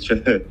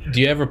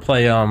 Do you ever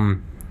play? Have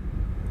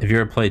you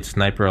ever played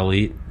Sniper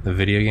Elite, the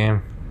video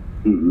game?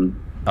 Mm-mm.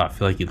 Oh, I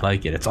feel like you'd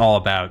like it. It's all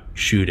about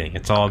shooting.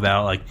 It's all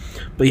about like,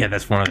 but yeah,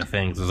 that's one of the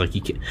things. Is like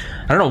you can.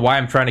 I don't know why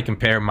I'm trying to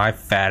compare my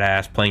fat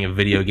ass playing a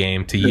video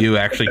game to you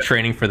actually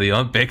training for the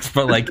Olympics.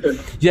 But like,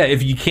 yeah,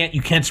 if you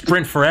can't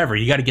sprint forever.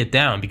 You got to get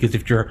down because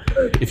if your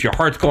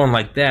heart's going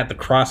like that, the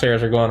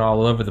crosshairs are going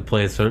all over the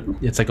place. So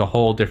it's like a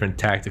whole different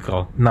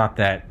tactical. Not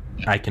that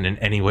I can in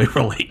any way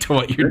relate to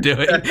what you're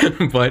doing,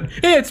 but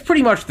yeah, it's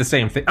pretty much the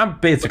same thing. I'm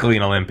basically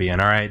an Olympian.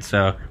 All right,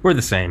 so we're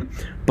the same,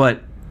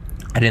 but.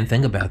 I didn't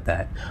think about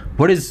that.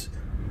 What is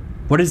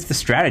the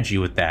strategy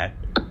with that?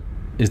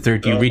 Do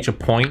you reach a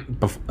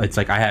point? It's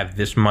like I have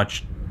this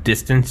much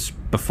distance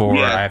before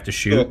I have to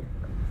shoot.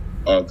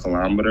 A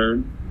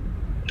kilometer,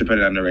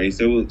 depending on the race.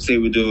 Say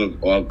we do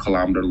a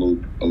kilometer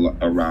loop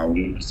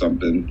around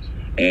something,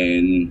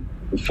 and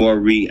before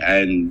we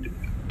end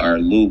our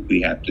loop,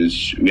 we have to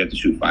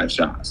shoot 5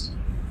 shots.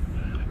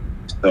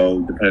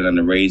 So depending on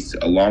the race,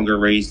 a longer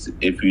race,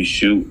 if you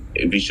shoot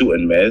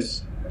and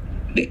miss,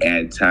 they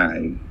add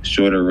time.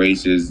 Shorter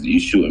races, you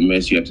shoot and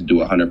miss, you have to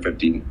do a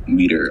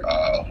 150-meter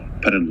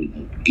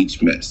penalty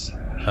each miss.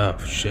 Oh,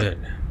 shit.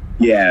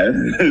 Yeah.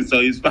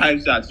 So it's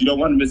 5 shots. You don't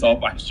want to miss all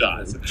 5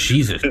 shots.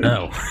 Jesus,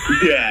 no.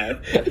 Yeah.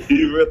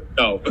 You really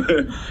don't.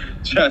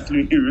 Trust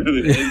me,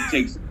 it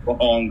takes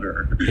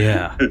longer.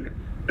 Yeah.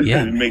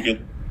 Yeah. You make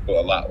it a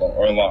lot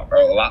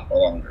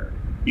longer.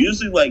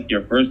 Usually, like,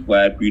 your first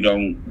lap, you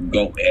don't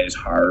go as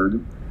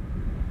hard.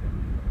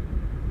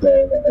 So,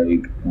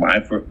 like,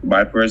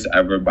 my first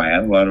ever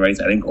biathlon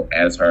race, I didn't go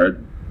as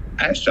hard.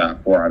 I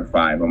shot 4 out of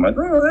 5. I'm like,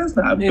 oh, that's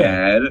not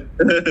bad.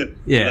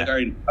 Yeah. Like, all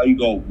right, now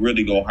you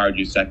really go hard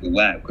your second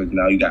lap because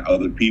now you got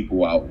other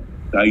people out.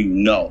 Now you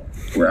know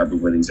where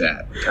everybody's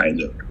at,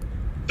 kind of.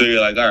 So you're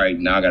like, all right,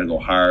 now I got to go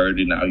hard,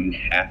 and now you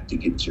have to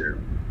get your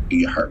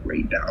heart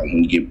rate down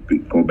when you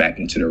go back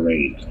into the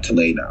race to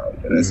lay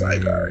down. And it's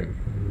like, all right,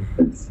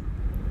 it's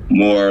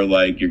more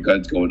like your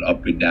gun's going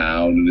up and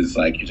down, and it's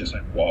like you're just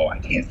like, whoa, I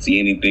can't see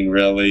anything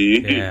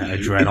really. Yeah,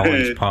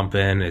 adrenaline's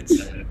pumping.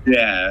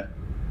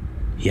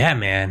 Yeah,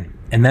 man.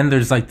 And then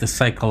there's like the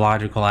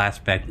psychological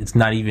aspect. It's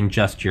not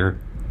just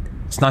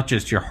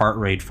your heart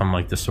rate from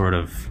like the sort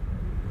of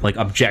like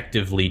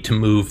objectively to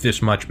move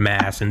this much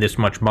mass and this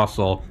much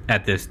muscle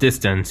at this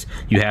distance,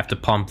 you have to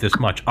pump this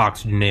much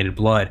oxygenated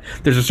blood.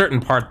 There's a certain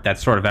part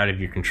that's sort of out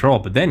of your control,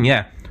 but then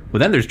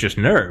then there's just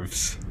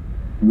nerves.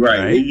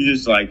 Right? You're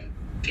just like,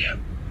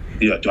 damn,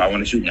 do I want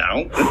to shoot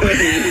now?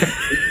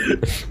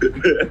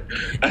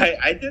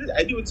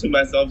 I do it to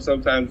myself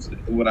sometimes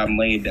when I'm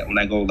laying down. When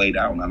I go lay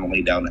down, I don't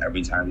lay down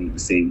every time the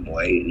same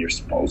way, and you're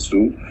supposed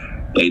to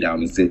lay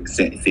down the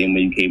same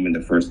way you came in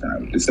the first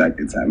time, the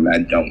second time. And I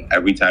don't.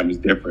 Every time is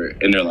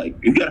different, and they're like,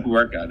 you got to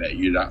work on that.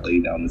 You're not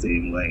laying down the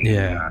same way.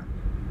 Yeah.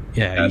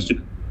 Yeah.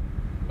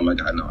 Oh my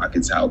God, no! I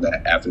can tell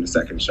that after the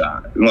second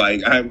shot.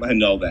 Like I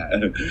know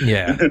that.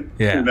 Yeah.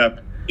 Yeah. And I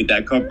get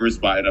that comfort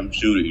spot, and I'm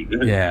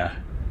shooting. Yeah.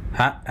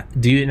 How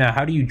do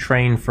you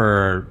train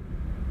for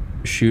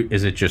shoot?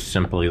 Is it just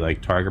simply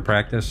like target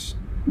practice?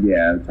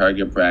 Yeah,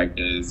 target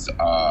practice,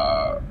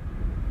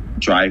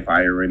 dry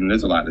firing.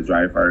 There's a lot of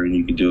dry firing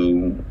you can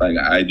do. Like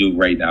I do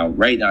right now.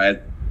 Right now,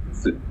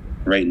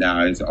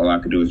 it's all I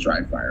can do is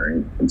dry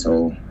firing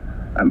until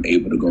I'm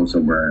able to go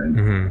somewhere.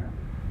 And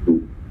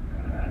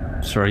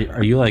So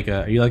are you like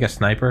a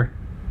sniper?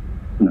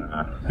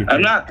 Nah,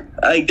 I'm not.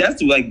 Like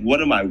that's like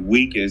one of my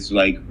weakest.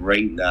 Like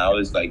right now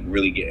is like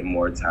really getting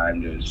more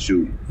time to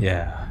shoot.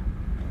 Yeah,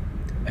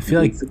 I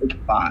feel like it's a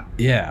lot.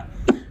 Yeah,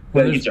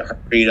 Well, get your heart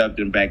rate up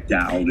and back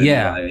down.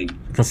 Yeah, I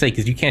can say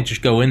because you can't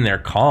just go in there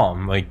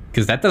calm, like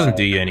because that doesn't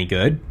do you any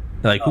good.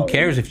 Like who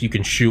cares if you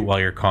can shoot while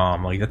you're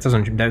calm? Like that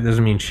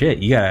doesn't mean shit.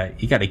 You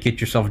gotta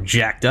get yourself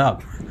jacked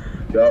up.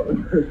 Yep.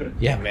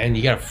 Yeah, man,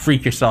 you gotta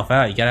freak yourself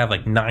out. You gotta have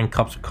like 9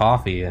 cups of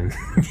coffee and.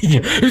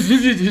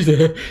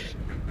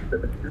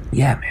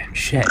 Yeah, man,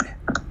 shit.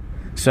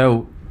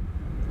 So,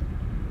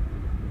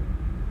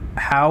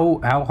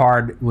 how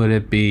hard would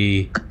it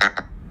be?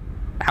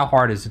 How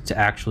hard is it to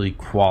actually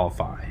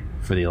qualify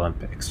for the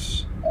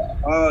Olympics?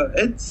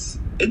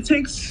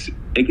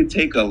 It can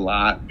take a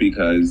lot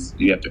because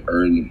you have to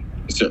earn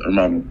a certain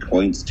amount of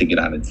points to get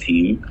on a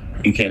team.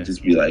 You can't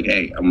just be like,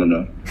 hey, I'm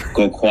gonna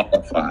go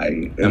qualify,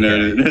 and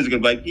they're just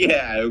gonna be like,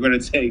 yeah, we're gonna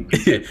take.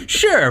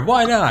 Sure,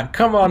 why not?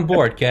 Come on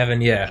board,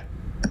 Kevin. Yeah.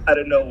 Out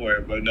of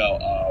nowhere, but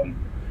no.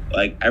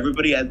 Like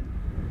everybody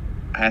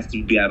has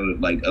to be out of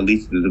like at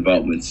least the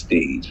development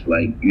stage.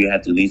 Like you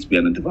have to at least be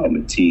on a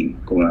development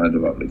team, going on a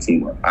development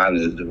team or on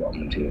a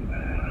development team.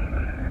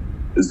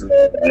 So,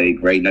 like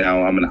right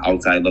now, I'm on the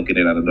outside looking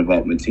in on a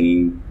development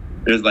team.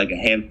 There's like a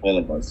handful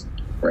of us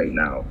right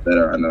now that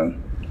are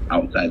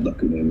outside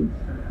looking in.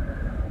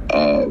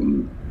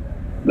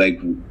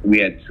 Like we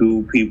had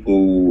 2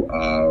 people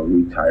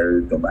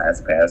retired the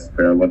last past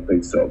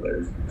Paralympics, so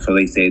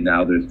they say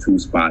now there's 2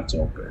 spots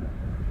open.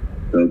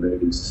 So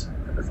there's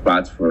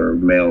spots for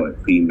male and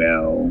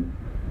female,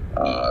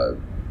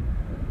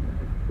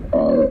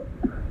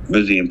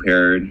 visually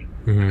impaired.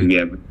 Mm-hmm. We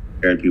have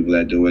impaired people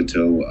that do it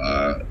too.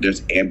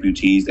 There's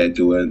amputees that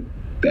do it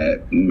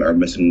that are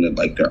missing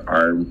like their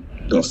arm.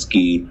 They'll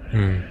ski.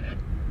 Mm.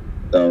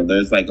 So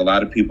there's like a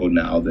lot of people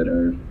now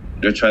that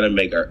they're trying to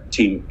make our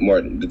team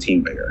the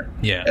team bigger.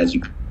 Yeah.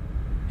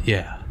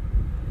 Yeah.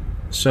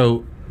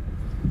 So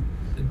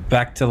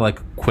back to like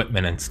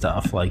equipment and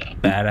stuff,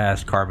 like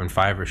badass carbon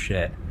fiber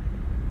shit.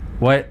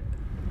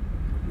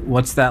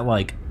 What's that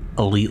like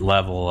elite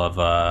level of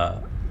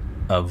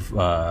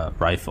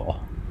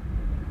rifle?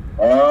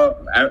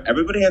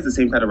 Everybody has the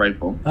same kind of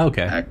rifle.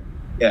 Okay.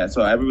 Yeah,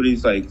 so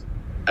everybody's like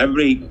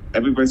everybody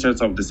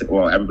starts off with the same.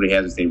 Well, everybody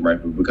has the same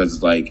rifle because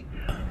it's like,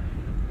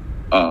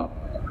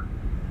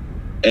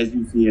 as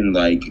you see in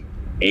like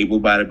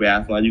able-bodied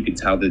biathlon, you can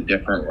tell the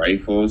different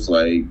rifles.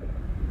 Like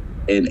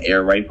in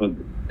air rifle,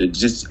 it's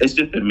just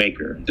a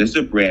maker, just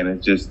a brand.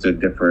 It's just a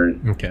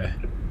different. Okay.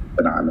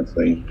 But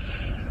honestly,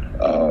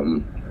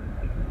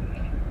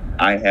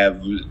 I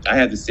have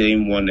the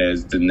same one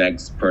as the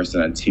next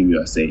person on Team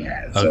USA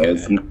has. So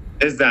Okay.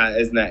 it's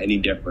not any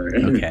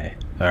different. Okay.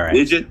 All right.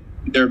 It's just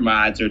their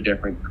mods are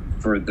different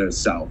for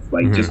themselves.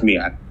 Like just me,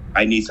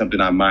 I need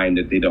something on mine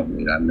that they don't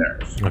need on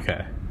theirs.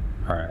 Okay.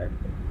 All right.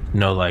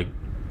 No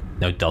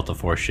Delta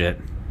Force shit.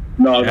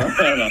 No.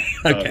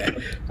 Okay.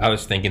 I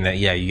was thinking that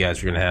you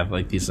guys were gonna have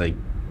like these like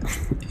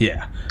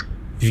yeah.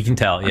 If you can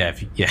tell, yeah,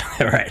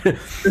 all right.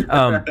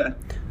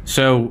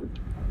 So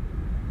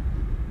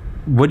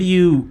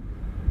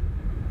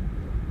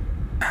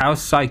how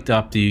psyched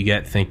up do you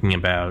get thinking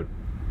about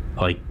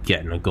like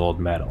getting a gold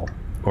medal?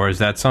 Or is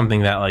that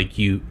something that like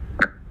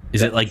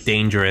is it like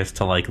dangerous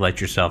to like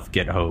let yourself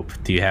get hope?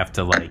 Do you have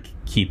to like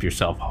keep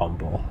yourself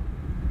humble?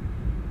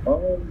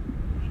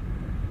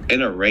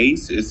 In a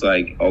race, it's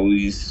like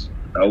always.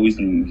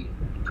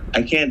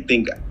 I can't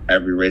think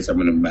every race I'm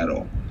gonna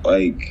medal.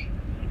 Like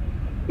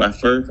my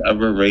first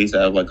ever race,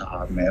 I was like,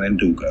 oh man, I didn't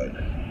do good.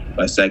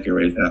 My second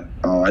race,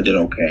 I did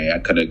okay. I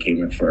could have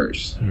came in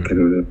first. Could have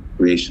been a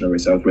creational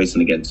race. I was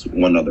racing against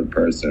one other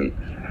person,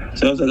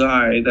 so I was like,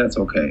 all right, that's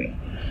okay.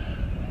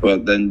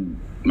 But then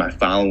my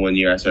following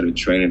year, I started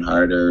training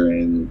harder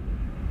and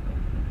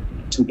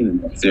taking it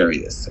more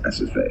serious, I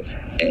should say.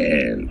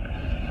 And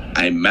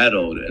I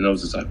medaled, and I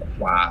was just like,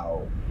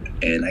 wow.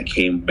 And I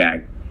came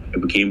back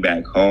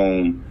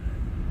home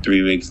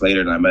 3 weeks later,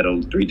 and I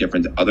medaled 3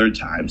 different other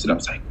times, and I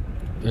was like,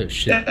 oh,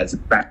 shit.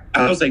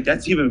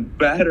 That's even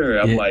better.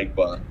 I'm like,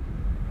 but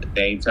at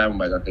the same time, I'm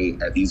like, okay,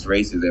 at these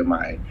races, am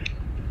I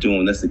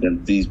doing this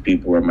against these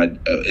people? Or am I?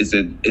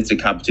 It's a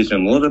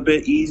competition a little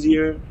bit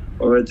easier,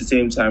 or at the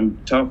same time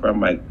tougher? I'm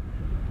like,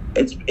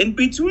 it's in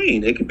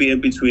between. It could be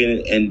in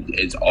between, and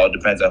it all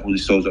depends on who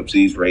shows up to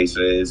these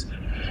races.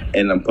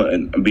 And I'm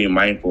being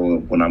mindful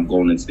of when I'm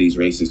going into these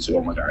races too.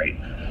 I'm like, all right,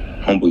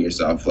 humble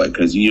yourself, like,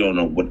 because you don't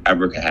know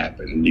whatever could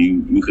happen.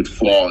 You could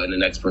fall, and the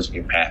next person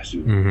can pass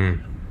you.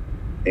 Mm-hmm.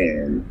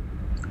 And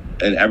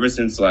ever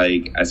since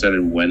like I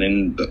started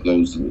winning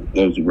those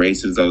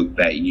races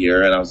that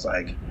year, and I was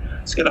like,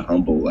 let's get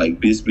humble, like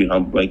just be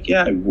humble. Like,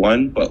 yeah, I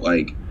won, but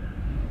like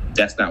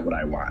that's not what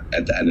I want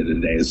at the end of the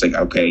day. It's like,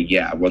 okay,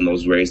 yeah, I won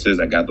those races,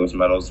 I got those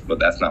medals, but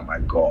that's not my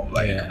goal.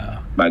 Like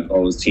my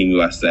goal is Team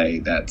USA.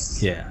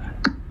 That's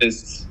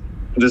just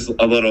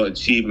a little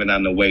achievement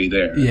on the way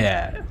there.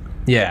 Yeah,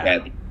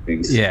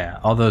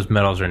 all those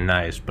medals are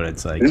nice, but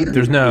it's like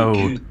there's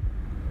no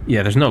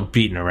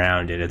beating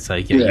around it. It's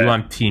like you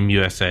want Team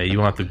USA, you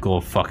want the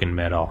gold fucking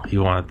medal,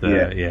 you want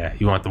the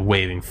you want the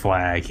waving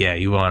flag,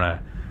 you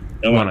want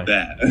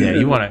that.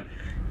 You want to.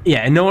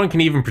 Yeah, and no one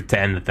can even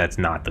pretend that that's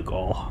not the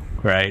goal,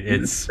 right?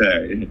 It's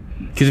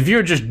because if you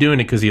were just doing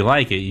it because you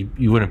like it,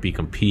 you wouldn't be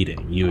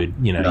competing. You would,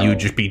 you would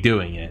just be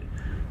doing it.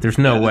 There's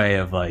no way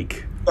of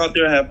like. Go out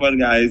there and have fun,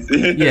 guys.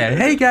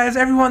 Hey guys,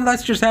 everyone,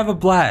 let's just have a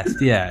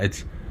blast. Yeah,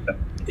 it's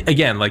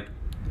again like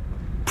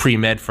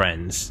pre-med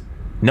friends.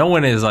 No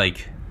one is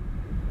like.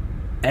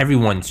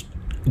 Everyone's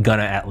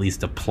gonna at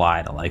least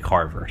apply to like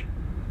Harvard.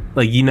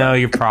 Like,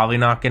 you're probably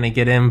not going to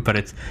get in,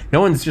 but no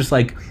one's just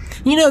like,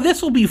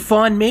 this will be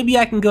fun. Maybe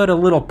I can go to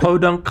little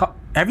podunk.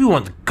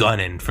 Everyone's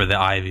gunning for the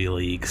Ivy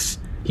Leagues.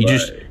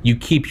 You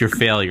keep your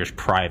failures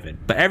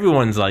private. But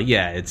everyone's like,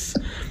 it's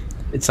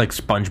like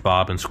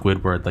SpongeBob and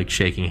Squidward, like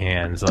shaking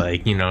hands.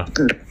 Like,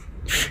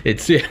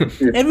 it's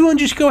everyone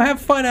just go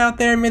have fun out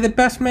there and may the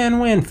best man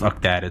win.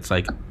 Fuck that. It's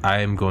like,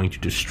 I am going to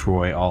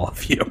destroy all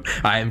of you.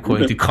 I am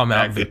going to come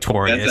out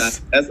victorious.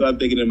 That's what I'm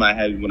thinking in my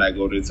head when I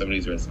go to some of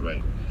these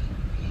restaurants.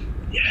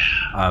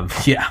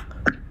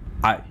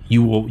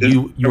 You will.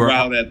 You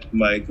around at the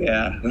mic.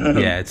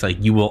 It's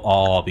like you will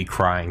all be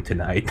crying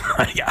tonight.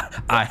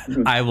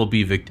 I will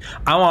be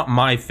I want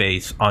my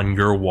face on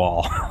your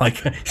wall.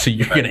 Like, so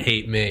you're gonna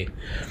hate me.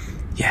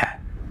 Yeah.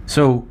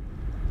 So,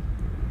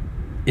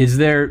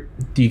 do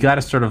you got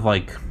to sort of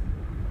like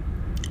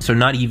So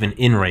not even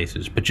in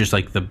races, but just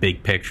like the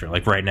big picture,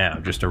 like right now,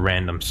 just a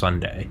random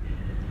Sunday.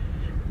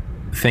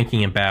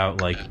 Thinking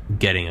about like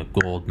getting a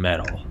gold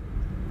medal,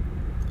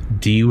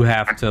 do you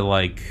have to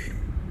like?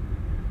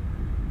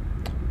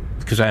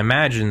 Because I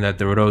imagine that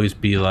there would always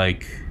be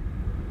like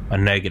a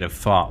negative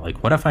thought,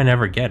 like what if I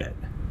never get it?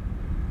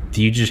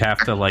 Do you just have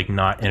to like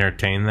not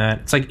entertain that?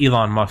 It's like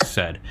Elon Musk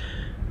said,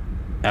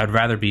 I'd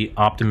rather be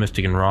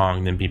optimistic and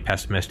wrong than be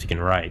pessimistic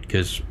and right.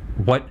 Because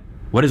what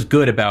is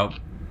good about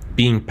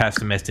being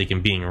pessimistic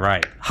and being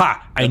right?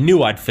 Ha! I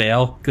knew I'd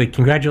fail. Like,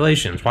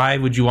 congratulations. Why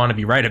would you want to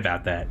be right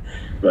about that?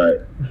 Right.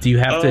 Do you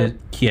have to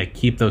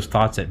keep those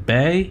thoughts at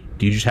bay?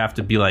 Do you just have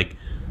to be like...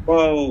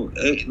 Well,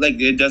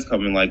 it does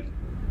come in like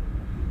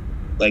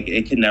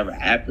it can never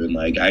happen.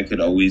 Like, I could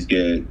always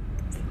get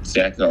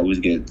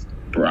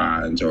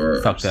bronze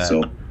or... Fuck that.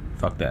 So,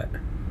 fuck that.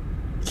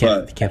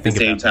 Can't at the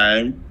same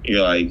time,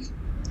 you're like,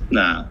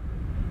 nah,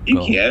 you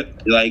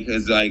can't. Like,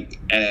 it's like...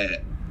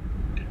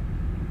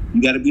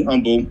 you got to be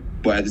humble,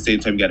 but at the same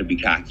time, you got to be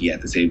cocky.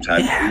 At the same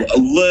time, a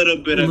little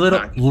bit of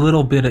cockiness. A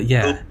little bit of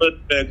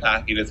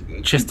cockiness.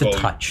 Just a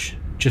touch.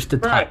 Just a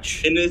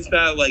touch. And it's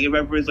not like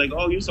everybody's like,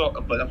 "Oh, you're so,"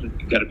 but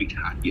you got to be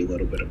cocky a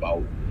little bit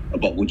about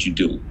what you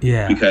do.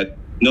 Yeah. Because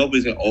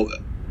nobody's gonna.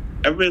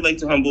 Everybody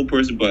likes a humble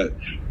person, but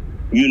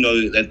you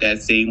know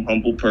that same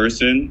humble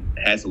person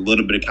has a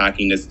little bit of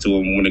cockiness to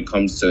them when it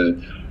comes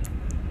to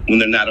when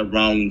they're not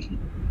around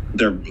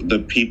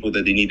the people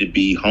that they need to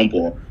be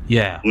humble.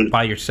 Yeah.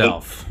 By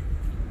yourself.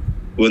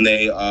 When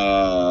they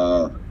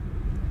are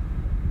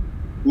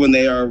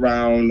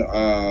around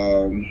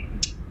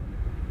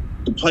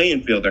the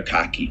playing field, they're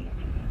cocky.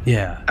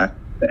 Yeah. I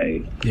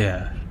say.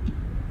 Yeah.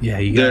 Yeah.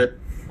 You got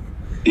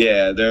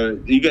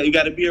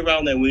to be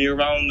around that. When you're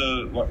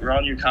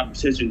around your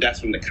competition,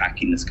 that's when the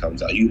cockiness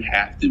comes out. You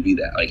have to be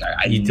that. Like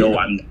I know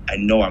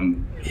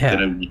I'm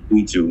gonna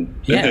be to.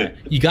 Yeah.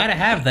 You got to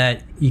have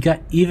that.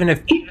 Even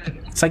if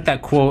it's like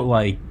that quote,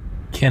 like,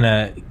 can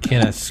a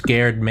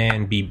scared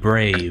man be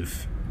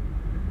brave?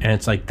 And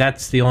it's like,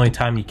 that's the only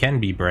time you can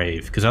be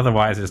brave, because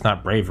otherwise it's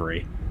not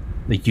bravery.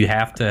 Like, you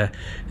have to...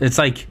 It's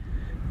like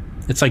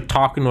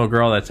talking to a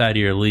girl that's out of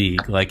your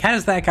league. Like, how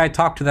does that guy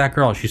talk to that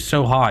girl? She's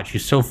so hot.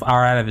 She's so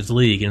far out of his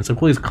league. And it's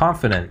like, well, he's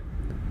confident.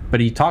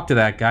 But you talk to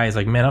that guy, he's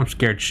like, man, I'm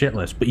scared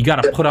shitless. But you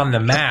got to put on the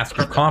mask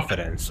of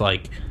confidence.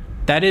 Like,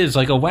 that is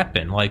like a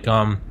weapon. Like,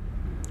 who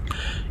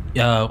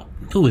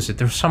is it?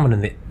 There was someone in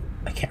the...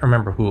 I can't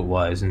remember who it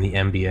was in the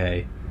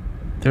NBA.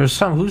 There was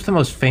who's the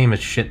most famous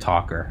shit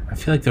talker? I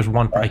feel like there's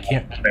one. I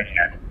can't.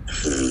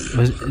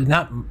 Was it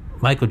not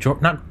Michael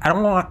Jordan? Not. I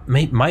don't want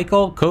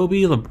Michael,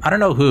 Kobe. I don't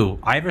know who.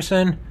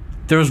 Iverson.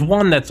 There's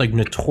one that's like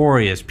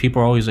notorious.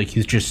 People are always like,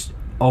 he's just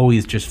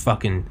always just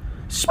fucking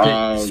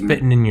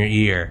spitting in your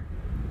ear.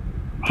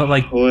 But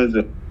like, who is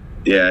it?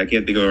 Yeah, I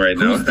can't think of it right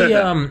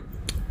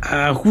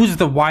now. Who's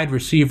the wide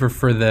receiver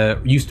for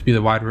used to be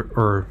the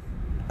or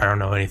I don't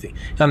know anything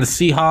on the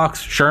Seahawks?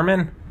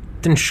 Sherman.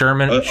 Didn't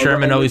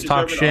Sherman always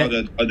talk shit?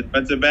 A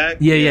defensive back?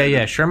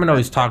 Yeah. Sherman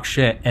always talks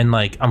shit, and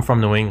like, I'm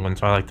from New England,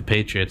 so I like the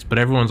Patriots. But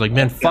everyone's like,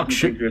 man, fuck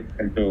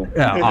Sherman.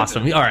 Yeah,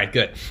 awesome. All right,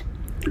 good.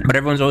 But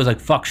everyone's always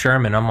like, fuck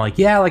Sherman. I'm like,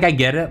 yeah, like I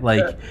get it,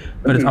 like,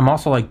 but I'm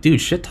also like, dude,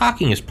 shit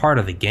talking is part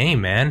of the game,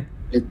 man.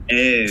 It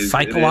is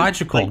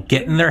psychological. Like,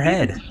 get in their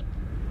head.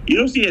 You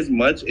don't see as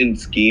much in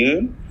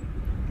skiing.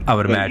 I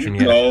would imagine,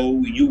 you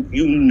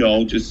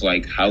know, just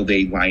like how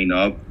they line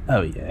up.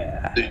 Oh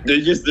yeah.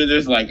 They're just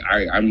like, all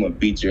right, I'm gonna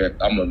beat you.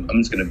 I'm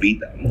just gonna beat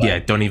them. Like, yeah,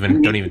 don't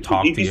even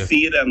talk to you. You can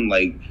see it on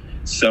like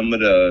some of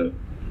the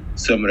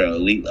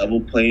elite level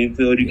playing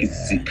field. You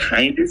can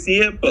kind of see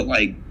it, but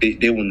like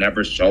they will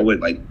never show it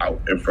like out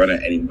in front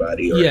of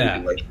anybody or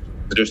anything like.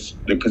 Because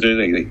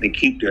they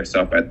keep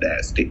themselves at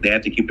that. They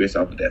have to keep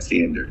themselves at that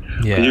standard.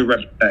 Yeah. Because you're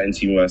representing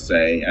Team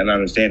USA, and I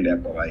understand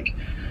that, but like,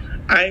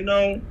 I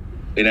know.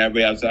 And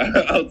everybody else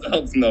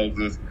knows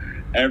this.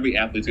 Every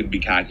athlete's gonna be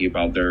cocky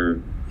about their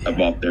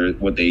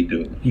what they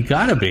do. You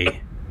gotta be.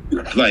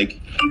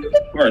 Like,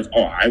 first,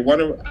 I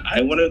want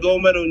to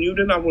gold medal, and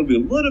then I'm gonna be a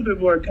little bit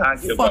more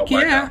cocky about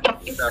my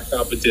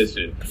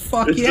competition.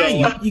 Fuck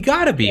yeah, you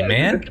gotta be,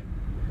 man.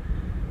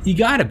 You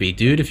gotta be,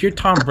 dude. If you're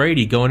Tom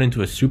Brady going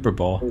into a Super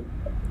Bowl.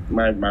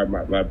 My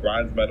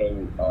bronze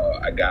medal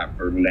I got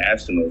for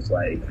nationals.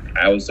 Like,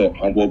 I was so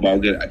humble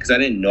about it because I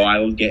didn't know I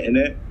was getting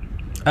it.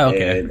 Oh,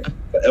 okay. And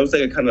it was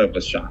like a kind of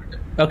a shock.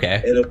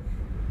 Okay. And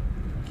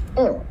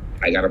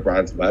I got a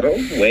bronze medal?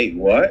 Wait,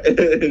 what?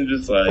 And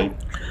just like...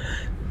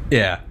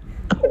 Yeah.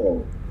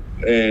 Oh.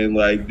 And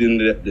like, then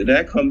did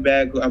that come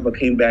back? I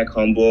came back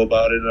humble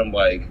about it. And I'm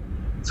like...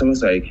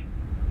 Someone's like,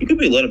 you could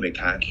be a little bit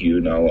cocky, you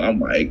know? I'm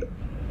like,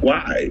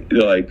 why? You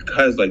know, like,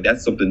 because like,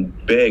 that's something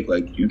big.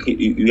 Like, you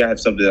have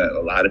something that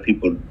a lot of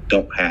people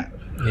don't have.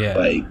 Yeah.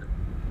 Like,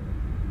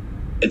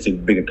 it's a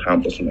big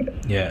accomplishment.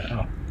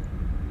 Yeah.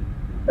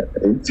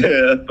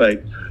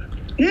 Like,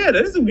 yeah,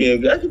 this would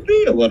be I could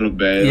be a little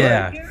bit.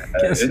 Yeah.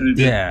 Like,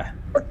 yeah.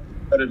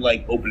 Started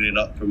like opening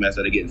up for me. I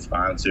started getting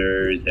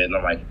sponsors, and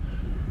I'm like,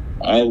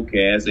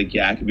 okay. I was like,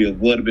 yeah, I could be a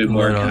little bit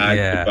more cocky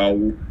about what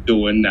we're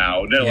doing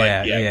now. They're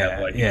like,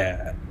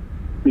 yeah.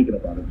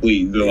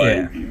 please. They're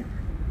Yeah. like,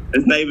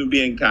 it's not even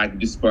being cocky.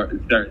 Just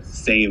start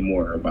saying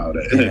more about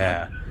it.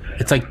 Yeah,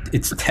 it's like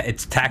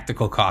it's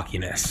tactical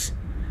cockiness.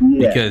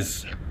 Yeah.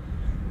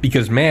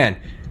 Because man,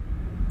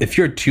 if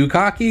you're too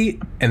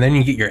cocky and then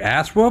you get your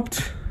ass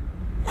whooped,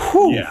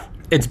 whew, Yeah.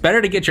 it's better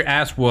to get your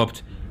ass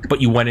whooped, but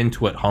you went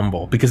into it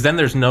humble, because then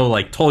there's no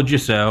like told you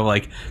so.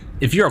 Like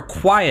if you're a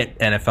quiet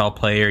NFL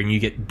player and you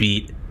get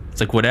beat, it's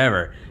like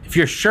whatever. If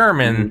you're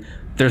Sherman,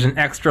 there's an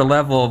extra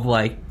level of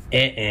like,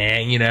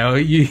 you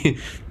know,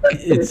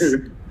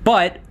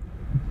 but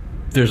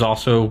there's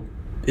also,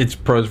 it's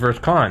pros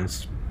versus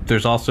cons.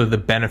 There's also the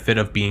benefit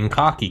of being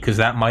cocky, because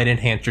that might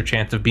enhance your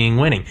chance of being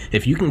winning.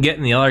 If you can get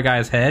in the other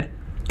guy's head,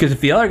 because if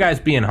the other guy's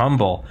being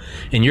humble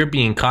and you're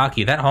being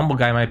cocky, that humble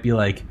guy might be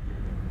like,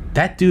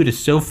 that dude is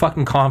so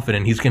fucking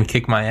confident he's going to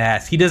kick my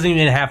ass. He doesn't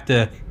even have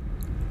to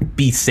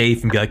be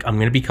safe and be like, I'm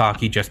going to be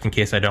cocky just in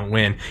case I don't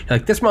win. You're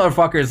like, this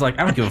motherfucker is like,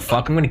 I don't give a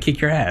fuck. I'm going to kick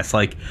your ass.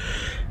 Like,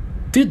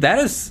 dude, that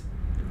is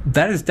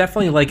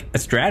definitely like a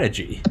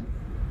strategy.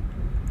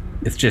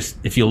 It's just,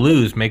 if you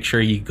lose, make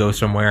sure you go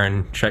somewhere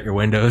and shut your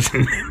windows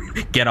and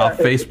get off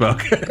Facebook.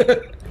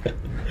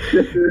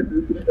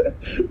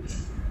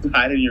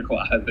 Hide in your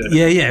closet.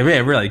 Yeah,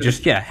 really.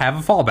 Just, have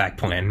a fallback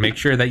plan. Make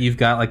sure that you've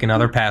got like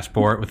another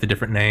passport with a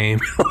different name.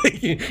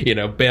 You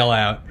know, bail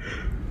out.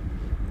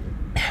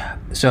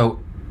 So,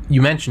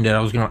 you mentioned it.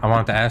 I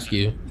wanted to ask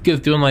you. You guys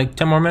doing like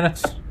 10 more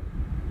minutes?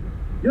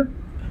 Yeah.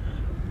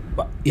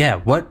 Yeah,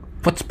 what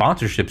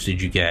sponsorships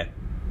did you get?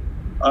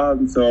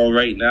 So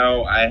right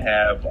now I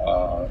have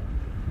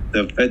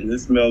the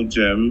Fitness Mill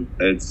Gym.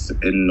 It's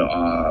in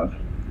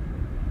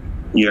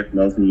New York,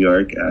 Mills, New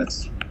York.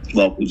 It's a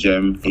local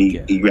gym.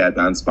 He grabbed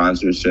on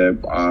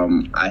sponsorship.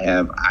 I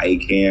have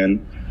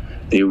ICANN.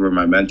 They were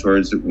my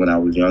mentors when I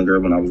was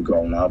younger, when I was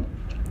growing up.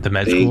 The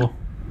med school?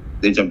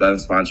 They jumped on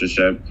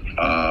sponsorship.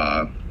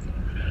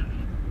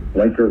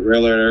 Whitecoat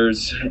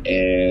Realtors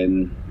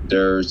and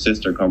their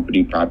sister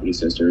company, Property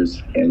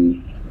Sisters,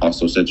 and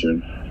also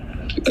Citron.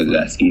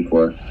 That's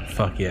E4.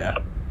 Fuck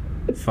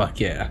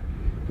yeah.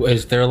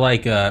 Is there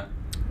like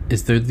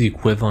is there the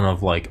equivalent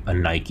of like a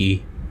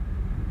Nike?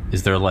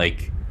 Is there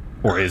like,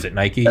 or is it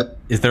Nike?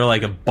 Is there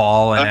like a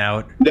ball and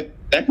out?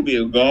 That could be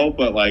a goal,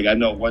 but like I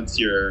know once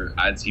you're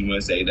on Team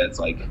USA, that's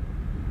like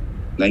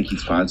Nike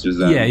sponsors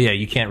them. Yeah,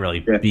 you can't really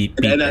beat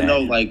and that. I know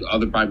like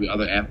other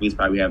athletes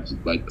probably have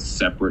like a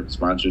separate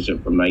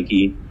sponsorship from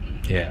Nike.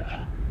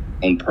 Yeah.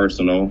 On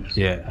personal.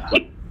 Yeah.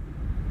 Like,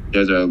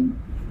 there's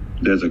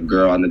a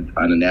girl on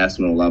the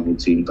national level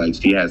team, like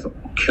she has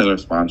killer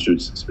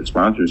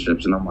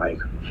sponsorships, and I'm like,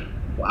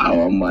 wow.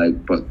 I'm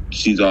like, but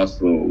she's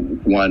also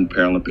won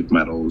Paralympic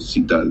medals.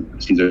 She's a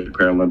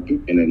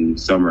Paralympic in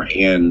summer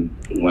and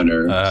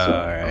winter.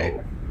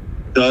 Right.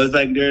 So it's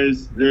like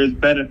there's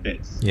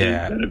benefits.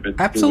 Yeah, there's benefits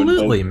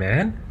absolutely,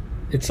 man.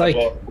 It's like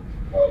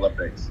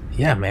Olympics.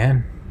 Yeah,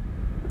 man.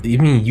 I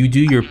mean, you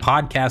do your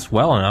podcast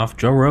well enough.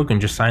 Joe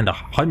Rogan just signed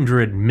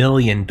 $100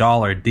 million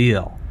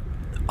deal.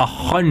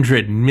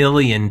 $100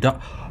 million.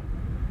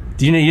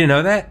 Do you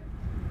know that?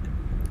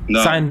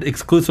 No. Signed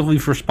exclusively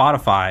for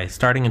Spotify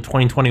starting in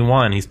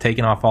 2021. He's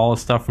taking off all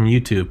his stuff from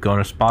YouTube,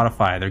 going to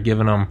Spotify. They're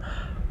giving him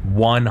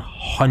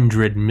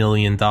 $100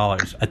 million,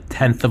 a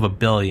tenth of a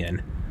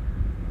billion.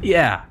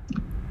 Yeah.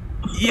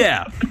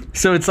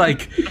 So it's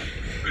like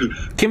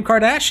Kim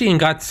Kardashian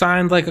got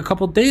signed like a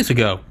couple days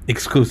ago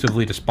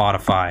exclusively to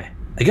Spotify.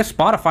 I guess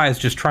Spotify is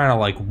just trying to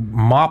like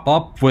mop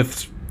up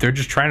with. They're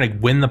just trying to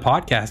win the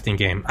podcasting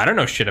game. I don't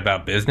know shit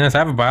about business. I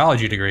have a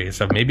biology degree,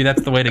 so maybe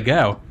that's the way to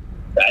go.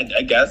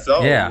 I guess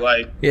so.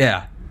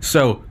 Yeah.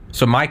 So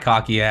my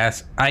cocky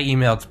ass, I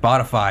emailed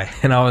Spotify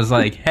and I was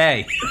like,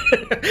 hey,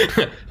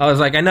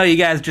 I know you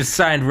guys just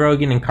signed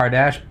Rogan and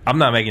Kardashian. I'm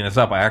not making this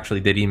up. I actually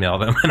did email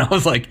them, and I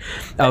was like,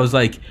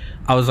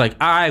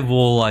 I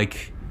will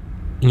like,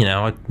 you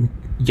know,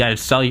 you gotta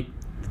sell you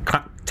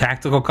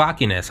tactical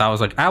cockiness. I was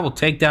like, I will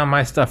take down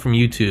my stuff from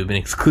YouTube and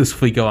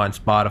exclusively go on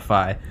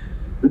Spotify.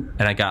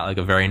 And I got like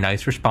a very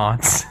nice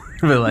response.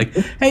 They're like,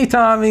 hey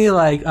Tommy,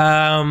 like,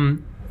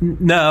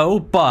 no,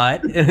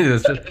 but and it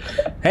was just,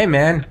 hey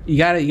man, you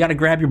gotta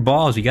grab your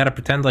balls. You gotta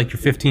pretend like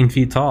you're 15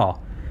 feet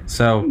tall.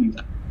 So,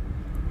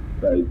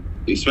 right.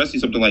 Especially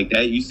something like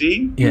that, you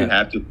see, you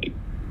have to like,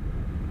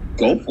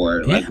 go for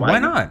it. Yeah, like, why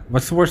not?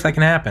 What's the worst that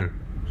can happen?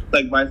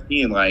 Like my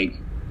team, like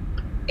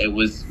it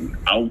was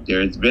out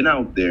there. It's been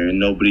out there, and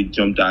nobody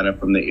jumped on it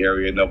from the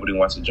area. Nobody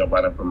wants to jump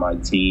on it from my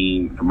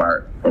team, from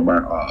our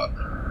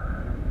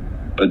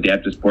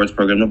adaptive sports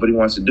program. Nobody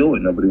wants to do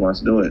it. Nobody wants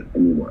to do it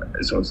anymore.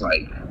 And so it's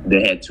like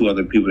they had two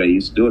other people that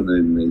used to do it,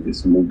 and they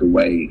just moved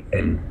away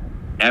and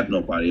have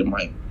nobody. I'm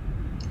like,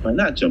 why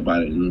not jump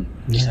on it and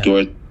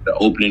store the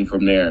opening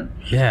from there?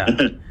 Yeah,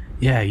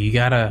 you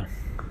gotta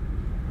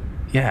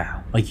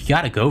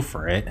go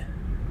for it.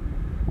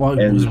 Well,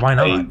 why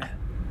not?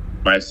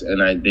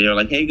 They're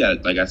like, hey,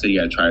 like I said, you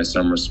gotta try a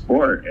summer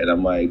sport, and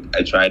I'm like,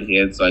 I tried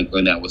hand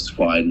cycling. That was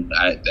fun.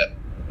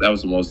 That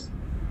was the most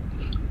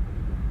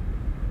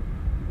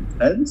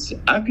intense.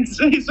 I could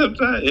say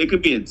sometimes it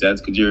could be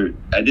intense because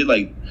I did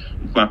like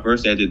my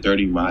first day. I did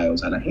 30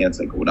 miles on a hand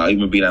cycle without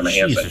even being on a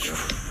hand cycle.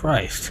 Jesus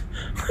Christ!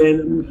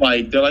 And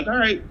like they're like, all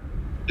right.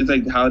 It's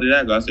like, how did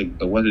that go? I was like,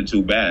 it wasn't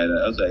too bad.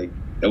 I was like,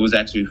 it was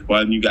actually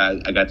fun.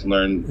 I got to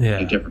learn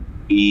like, different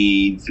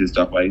speeds and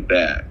stuff like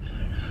that.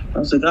 I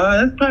was like, oh,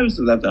 that's probably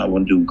something I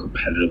want to do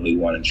competitively,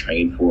 want to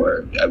train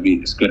for. I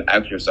mean, it's good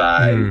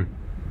exercise,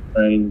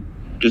 and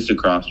just to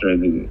cross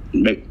train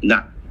and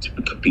not to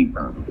compete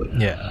probably.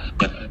 Yeah.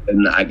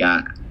 And I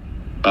got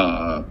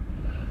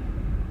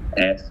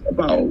asked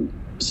about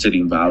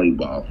sitting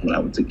volleyball when I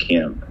went to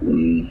camp.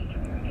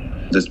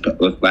 This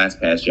last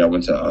past year, I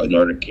went to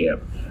Nordic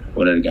camp.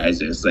 One of the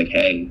guys is like,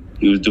 hey,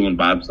 he was doing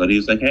bobsled. He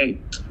was like, hey,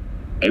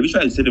 have you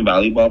tried sitting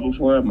volleyball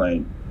before? I'm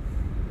like,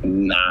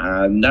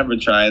 nah, never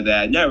tried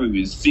that. Never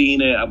even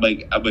seen it. I'm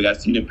like, I've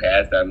seen it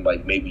passed on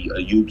like maybe a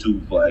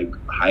YouTube like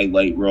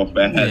highlight real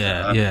fast.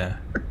 Yeah.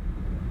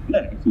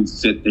 If you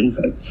sit there,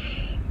 like,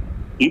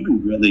 you'd be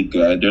really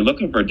good. They're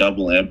looking for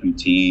double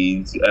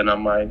amputees, and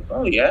I'm like,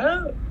 oh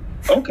yeah,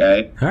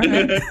 okay,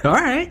 all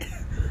right.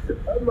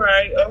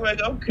 I'm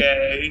like,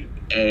 okay.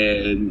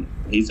 And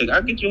he's like,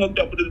 I'll get you hooked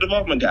up with the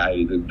development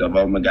guy. The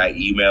development guy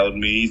emailed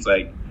me. He's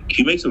like, can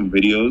you make some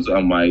videos?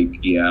 I'm like,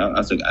 yeah. I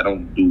was like, I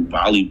don't do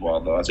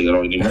volleyball, though. I was like, I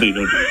don't do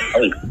volleyball.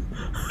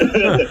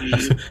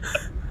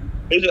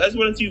 I just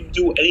wanted to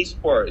do any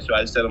sport. So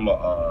I sent him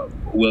a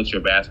wheelchair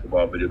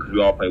basketball video because we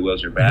all play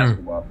wheelchair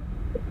basketball.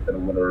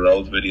 And one of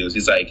those videos,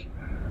 he's like,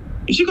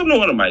 you should come to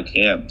one of my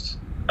camps.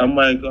 I'm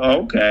like,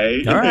 oh,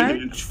 okay. All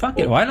right. Fuck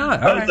it. Why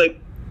not? I was like,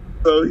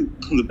 so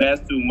the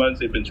past 2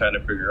 months, they've been trying to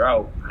figure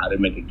out how to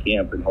make a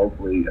camp, and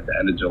hopefully at the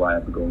end of July,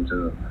 I'm going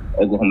to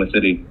Oklahoma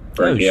City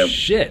for a camp.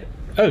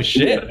 Oh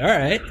shit! All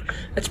right,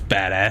 that's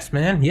badass,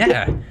 man.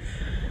 Yeah.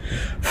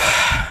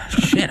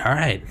 Shit. All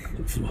right.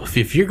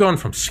 If you're going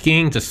from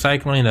skiing to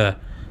cycling to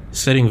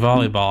sitting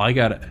volleyball,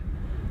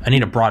 I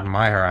need to broaden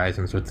my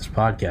horizons with this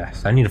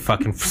podcast. I need to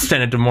fucking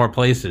send it to more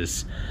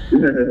places.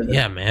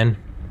 Yeah, man.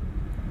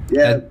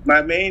 Yeah,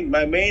 my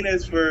main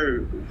is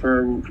for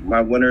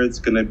my winter. It's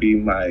gonna be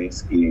my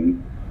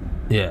skiing.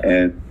 Yeah.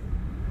 And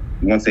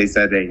once they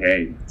said,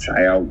 hey,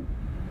 try out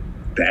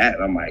that,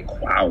 I'm like,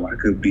 wow, I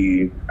could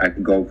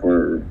go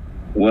for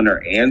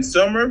winter and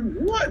summer.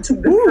 What? Two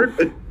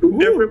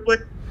different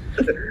places.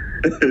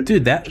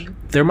 Dude,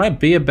 there might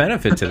be a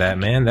benefit to that,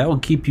 man. That will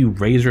keep you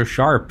razor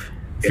sharp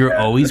if you're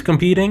always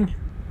competing.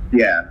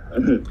 Yeah.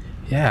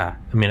 Yeah.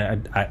 I mean,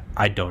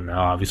 I don't know.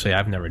 Obviously,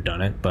 I've never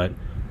done it, but.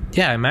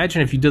 Yeah,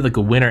 imagine if you did like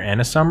a winter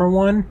and a summer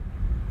one.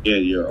 Yeah,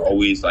 you're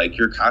always like,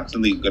 you're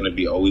constantly going to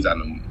be always on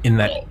them. In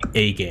that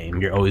A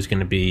game, you're always going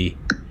to be,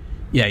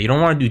 yeah, you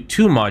don't want to do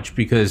too much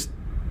because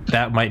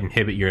that might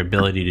inhibit your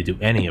ability to do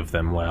any of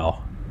them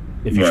well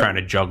if you're trying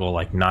to juggle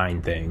like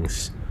 9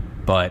 things.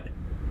 But,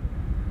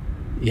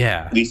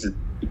 yeah. At least a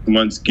 6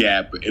 months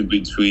gap in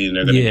between, and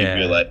they're going to give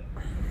you like,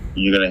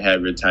 you're going to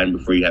have your time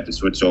before you have to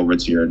switch over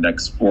to your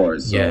next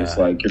sport. So it's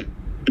like,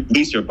 at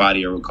least your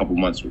body or a couple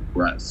months with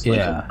rest.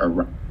 Yeah.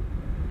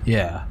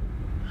 Yeah,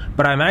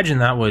 but I imagine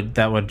that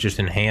would just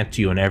enhance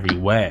you in every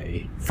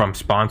way, from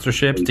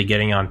sponsorships to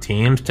getting on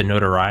teams to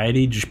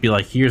notoriety. Just be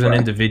like, here's an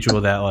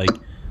individual that like,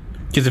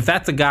 because if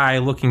that's a guy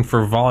looking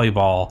for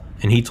volleyball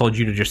and he told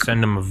you to just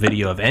send him a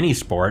video of any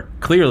sport,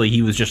 clearly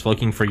he was just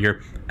looking for your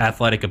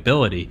athletic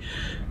ability.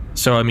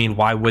 So I mean,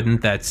 why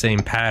wouldn't that same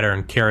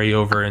pattern carry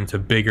over into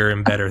bigger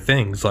and better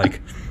things?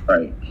 Like,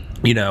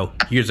 you know,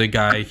 here's a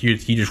guy, he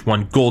just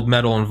won gold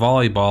medal in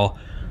volleyball.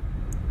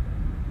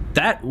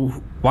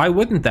 Why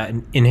wouldn't that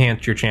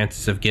enhance your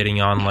chances of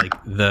getting on like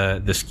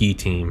the ski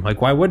team?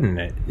 Like, why wouldn't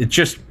it? It's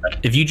just,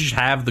 if you just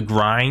have the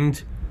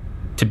grind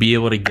to be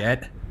able to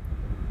get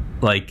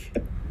like.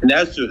 And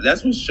that's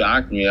what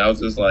shocked me. I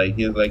was just like,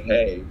 he was like,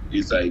 hey,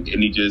 he's like,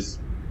 and he just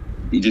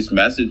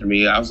messaged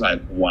me. I was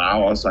like,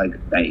 wow. I was like,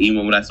 that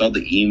email, when I saw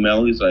the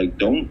email, he's like,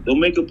 don't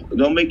get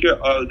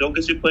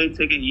your plane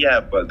ticket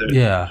yet, but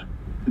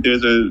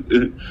there's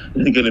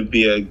gonna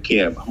be a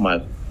camp. I'm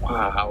like,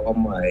 wow.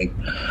 I'm like,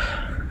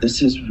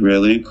 this is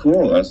really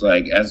cool. I was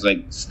like, as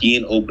like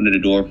skiing opened the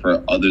door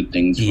for other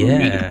things for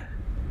me to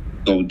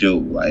go do.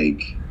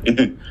 Like,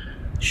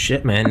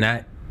 shit, man,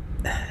 that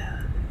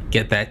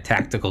get that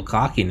tactical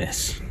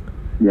cockiness.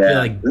 Yeah, you're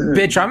like,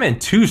 bitch, I'm in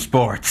 2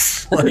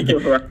 sports. Like,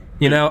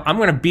 you know, I'm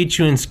gonna beat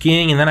you in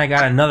skiing, and then I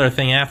got another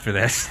thing after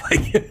this.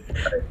 Like,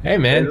 hey,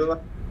 man.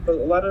 A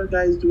lot of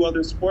guys do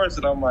other sports,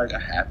 and I'm like, I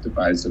have to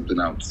find something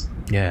else.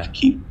 Yeah, to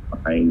keep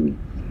finding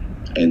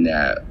in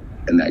that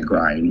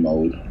grind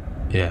mode.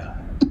 Yeah.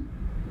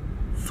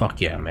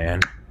 Fuck yeah,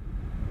 man.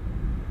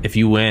 If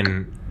you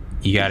win,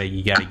 you gotta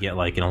get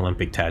like an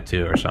Olympic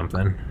tattoo or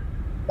something.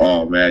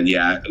 Oh man,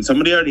 yeah.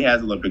 Somebody already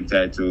has an Olympic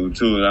tattoo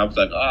too, and I was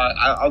like, oh,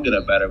 I'll get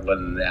a better one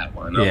than that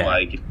one. Yeah. I'm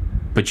like,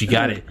 but you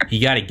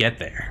gotta get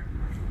there.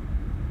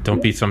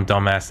 Don't be some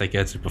dumbass that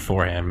gets it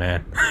beforehand,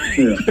 man.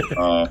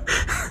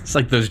 It's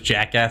like those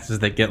jackasses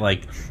that get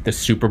like the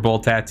Super Bowl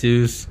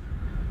tattoos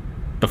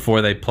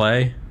before they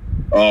play.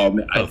 Oh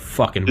man,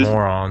 fucking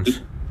morons.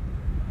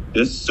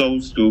 Just so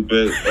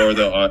stupid. Or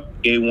the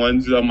gay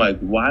ones. I'm like,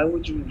 why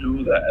would you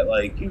do that?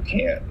 Like, you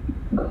can't.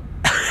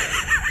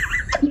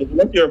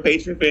 If you're a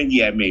Patriot fan,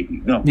 yeah,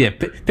 maybe. No. Yeah,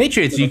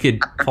 Patriots, you could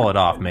pull it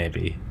off,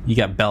 maybe. You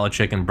got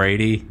Belichick and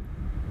Brady.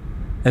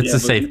 That's a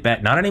safe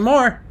bet. Not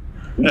anymore.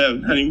 Yeah,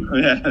 not anymore.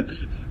 Yeah.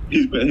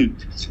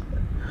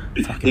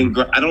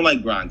 I don't like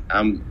Gronk.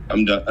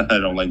 I'm done. I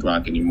don't like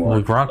Gronk anymore.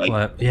 Well, Gronk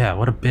left. Yeah,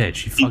 what a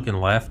bitch. He fucking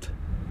left.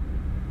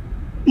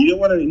 You don't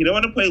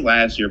want to play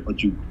last year,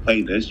 but you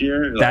play this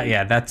year. Like,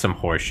 that's some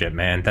horseshit,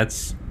 man.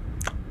 That's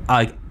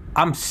like,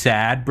 I'm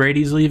sad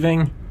Brady's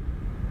leaving,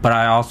 but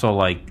I also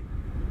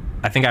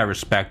I think I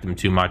respect him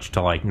too much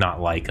to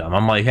not like him.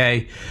 I'm like,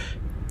 hey,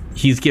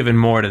 he's given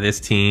more to this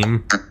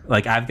team.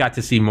 Like, I've got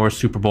to see more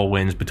Super Bowl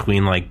wins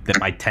between my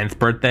 10th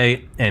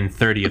birthday and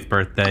 30th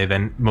birthday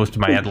than most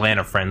of my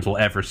Atlanta friends will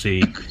ever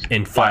see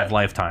in 5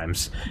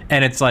 lifetimes.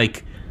 And it's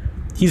like,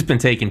 he's been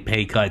taking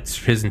pay cuts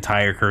his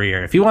entire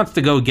career. If he wants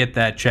to go get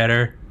that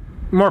cheddar,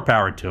 more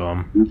power to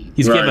him.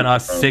 He's given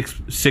us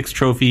six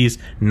trophies,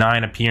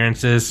 9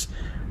 appearances.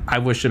 I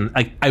wish him.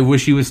 I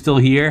wish he was still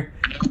here.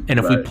 And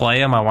if we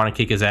play him, I want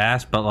to kick his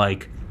ass. But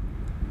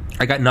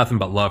I got nothing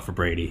but love for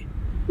Brady.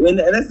 And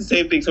that's the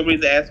same thing.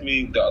 Somebody's asked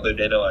me the other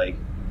day, they're like,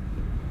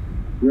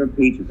 "You're a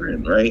Patriot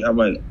fan, right?" I'm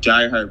like,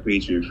 "Diehard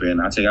Patriot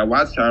fan." I say, I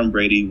watched Tom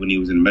Brady when he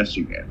was in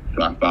Michigan,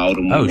 so I followed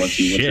him he went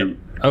to.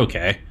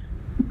 Okay.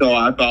 So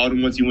I followed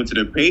him once he went to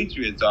the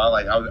Patriots. So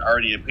I was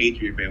already a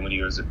Patriot fan when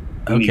he was.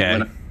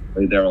 Okay.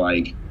 They were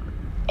like,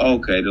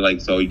 "Okay," they're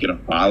like, "So you gonna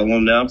follow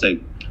him now?" I'm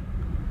like,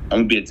 "I'm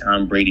gonna be a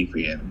Tom Brady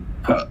fan."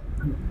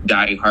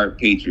 Die-hard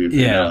Patriot fan.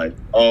 Yeah. They're like,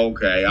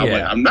 okay. I'm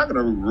like, I'm not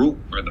gonna root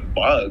for the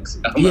Bugs.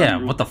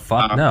 What the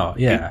fuck? No.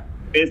 Yeah.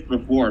 His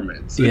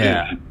performance.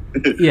 Yeah.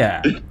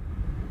 Yeah.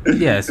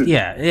 Yes.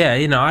 Yeah.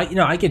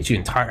 I get you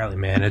entirely,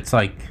 man. It's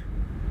like,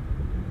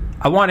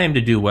 I want him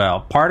to do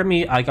well. Part of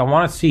me, I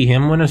want to see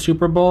him win a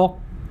Super Bowl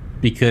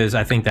because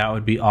I think that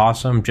would be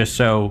awesome. Just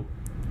so,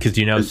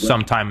 because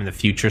sometime in the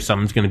future,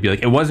 someone's going to be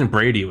like, it wasn't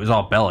Brady, it was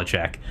all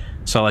Belichick.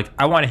 So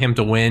I wanted him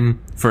to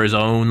win for his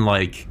own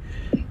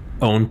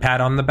own pat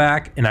on the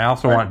back, and I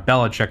also want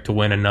Belichick to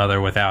win another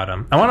without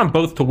him. I want them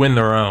both to win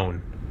their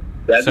own.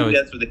 That's what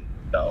they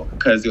know,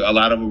 because a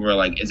lot of them were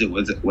like,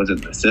 was it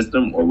the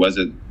system or was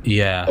it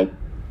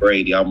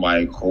Brady? I'm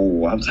like, I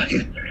was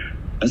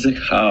like,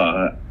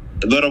 a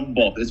little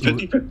both. It's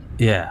 50-50.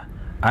 Yeah,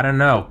 I don't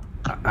know.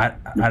 I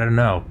don't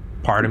know.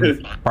 Part of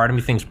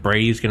me thinks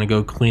Brady's going to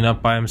go clean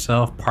up by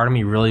himself. Part of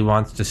me really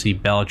wants to see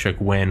Belichick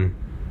win.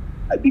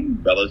 I think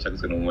Belichick's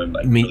going to win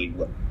really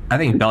well. I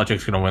think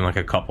Belichick's going to win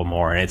a couple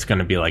more, and it's going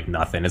to be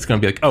nothing. It's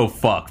going to be oh,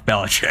 fuck,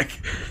 Belichick.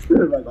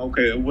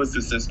 Okay, what's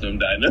the system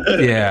then?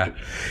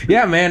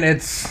 Yeah,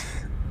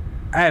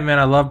 man,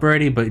 I love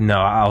Brady, but no,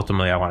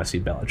 ultimately I want to see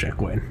Belichick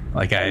win.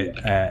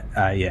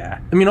 Yeah.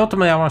 I mean,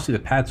 ultimately I want to see the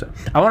Pats.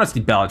 I want to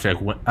see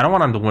Belichick win. I don't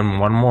want him to win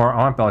 1 more. I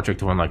want Belichick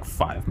to win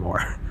 5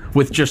 more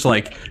with just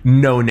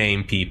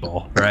no-name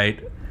people, right?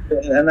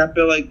 And I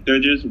feel like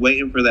they're just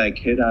waiting for that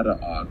kid out of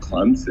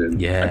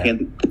Clemson. Yeah. I can't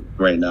think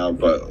right now,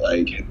 but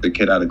the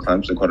kid out of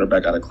Clemson,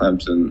 quarterback out of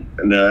Clemson.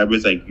 And I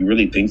was like, you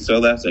really think so?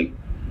 That's look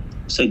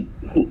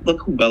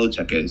who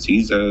Belichick is.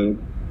 He's a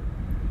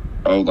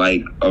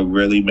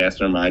really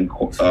mastermind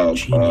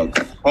coach.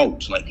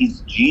 He's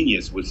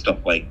genius with stuff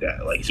like that.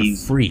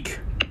 He's a freak.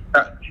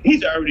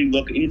 He's already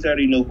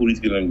know who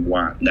he's gonna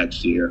want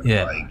next year.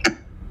 Yeah.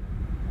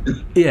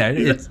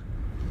 It's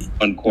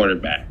on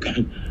quarterback.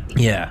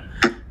 Yeah.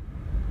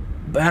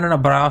 But I don't know.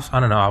 But I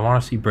don't know. I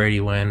want to see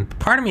Brady win.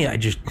 Part of me, I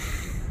don't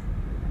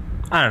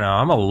know.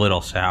 I'm a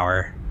little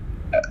sour.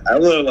 I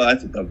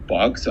realized the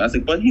Bucks. So I was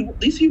like, but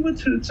at least he went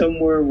to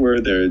somewhere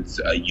where there's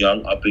a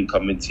young up and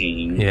coming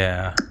team.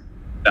 Yeah.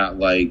 Not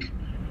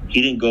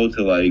he didn't go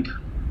to the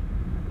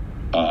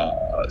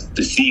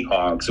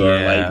Seahawks or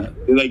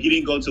he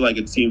didn't go to a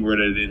team where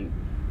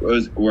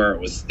where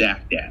it was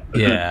stacked at.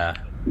 Yeah.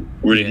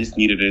 Where they just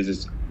needed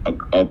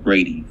a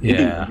Brady.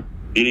 Yeah.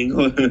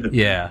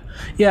 Yeah.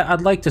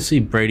 I'd like to see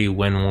Brady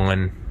win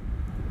one.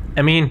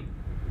 I mean,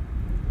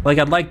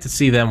 I'd like to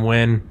see them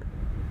win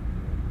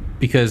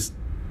because,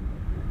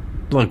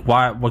 what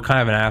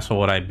kind of an asshole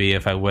would I be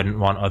if I wouldn't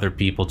want other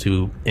people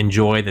to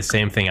enjoy the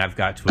same thing I've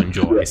got to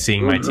enjoy,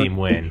 seeing my team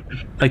win?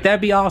 That'd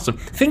be awesome.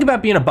 Think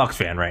about being a Bucks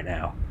fan right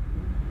now.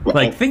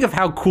 Think of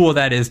how cool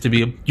that is to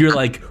be. You're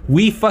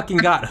we fucking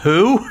got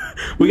who?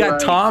 We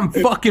got Tom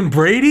fucking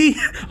Brady?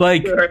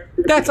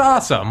 That's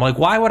awesome.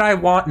 Why would I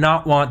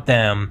not want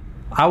them?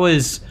 I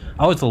was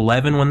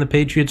 11 when the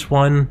Patriots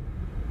won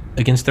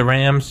against the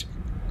Rams.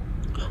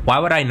 Why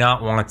would I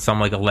not want some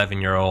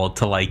 11-year-old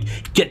to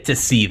get to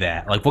see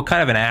that? What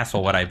kind of an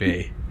asshole would I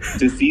be?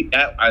 To see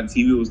that on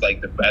TV was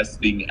the best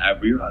thing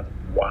ever. You're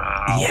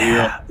wow.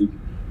 Yeah.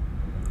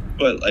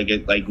 But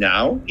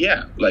now,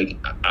 yeah,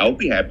 I would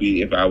be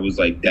happy if I was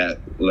that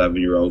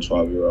 11-year-old,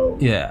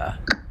 12-year-old. Yeah.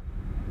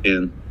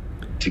 And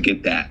to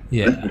get that.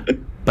 Yeah.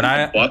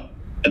 But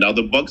and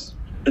other Bucks.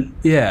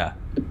 Yeah.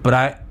 But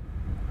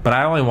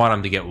I only want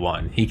him to get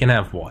one. He can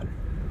have one.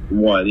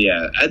 One,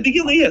 yeah. I think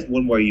he only has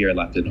one more year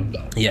left in him,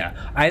 though. Yeah,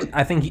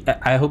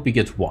 I hope he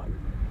gets one,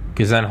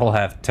 because then he'll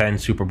have 10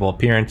 Super Bowl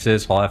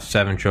appearances. He'll have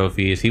 7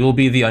 trophies. He will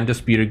be the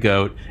undisputed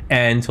GOAT,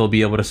 and he'll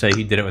be able to say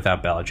he did it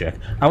without Belichick.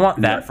 I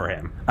want that for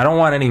him. I don't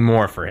want any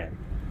more for him.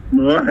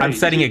 Right. I'm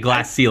setting a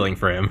glass ceiling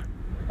for him.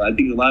 I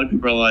think a lot of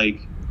people are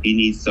like, he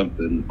needs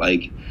something,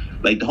 like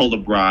the whole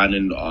LeBron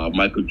and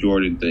Michael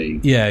Jordan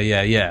thing. Yeah.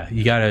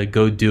 You gotta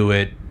go do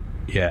it.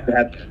 Yeah, you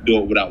have to do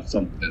it without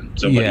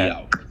somebody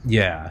else.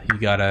 Yeah, you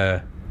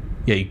gotta.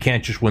 Yeah, you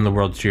can't just win the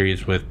World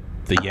Series with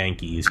the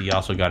Yankees. You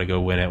also got to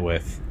go win it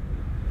with.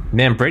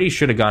 Man, Brady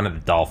should have gone to the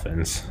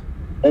Dolphins.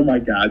 Oh my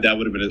God, that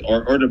would have been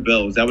or the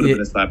Bills. That would have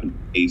been a slap in the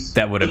face.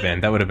 That would have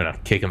been a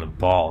kick in the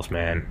balls,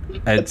 man.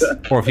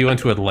 Or if you went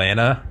to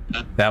Atlanta,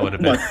 that would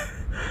have been.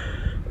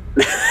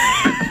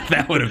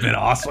 That would have been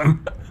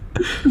awesome.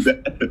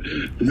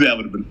 That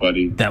would have been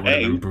funny. That would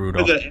have been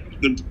brutal.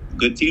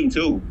 Good team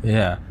too.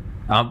 Yeah.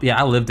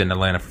 I lived in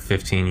Atlanta for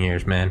 15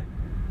 years, man.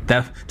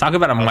 Talk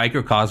about a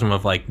microcosm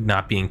of like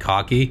not being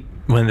cocky.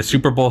 When the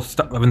Super Bowl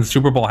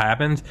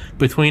happened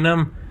between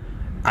them,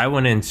 I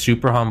went in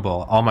super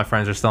humble. All my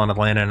friends are still in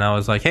Atlanta, and I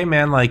was like, "Hey,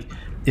 man, like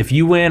if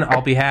you win,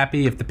 I'll be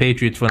happy. If the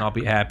Patriots win, I'll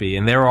be happy."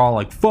 And they were all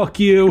like, "Fuck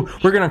you!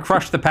 We're gonna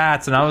crush the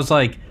Pats." And I was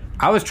like,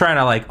 I was trying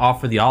to like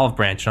offer the olive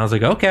branch, and I was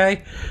like,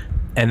 "Okay."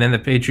 And then the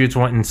Patriots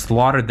went and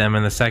slaughtered them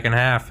in the second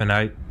half, and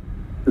I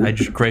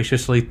just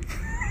graciously.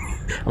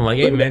 I'm like,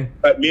 hey man.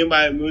 Me and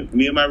my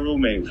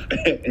roommate,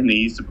 and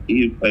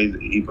he plays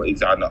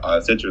on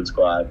the Central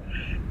Squad,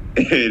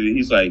 and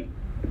he's like,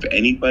 if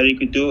anybody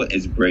could do it,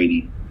 it's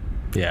Brady.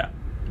 Yeah.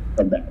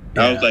 Come back.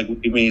 Yeah. I was like,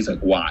 what do you mean? He's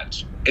like,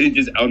 watch, and it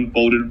just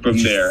unfolded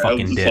from there.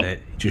 He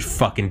just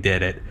fucking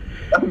did it.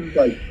 I was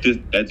like,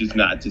 that just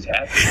not just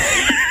happened.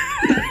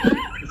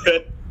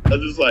 I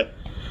was just like,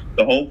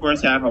 the whole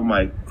first half, I'm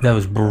like, that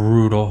was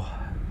brutal.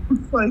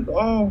 It's like,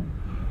 oh.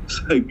 It's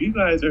like, you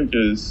guys are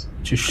just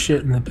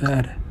shit in the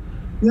bed.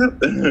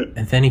 Yep.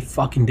 And then he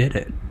fucking did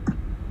it.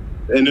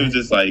 And it was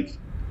just like,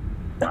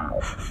 wow.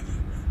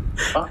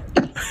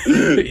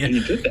 He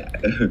did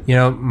that. You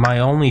know, my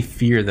only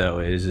fear though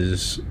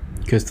is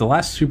because the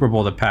last Super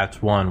Bowl the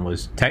Pats won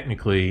was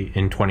technically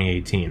in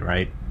 2018,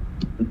 right?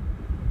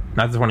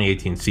 Not the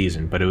 2018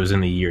 season, but it was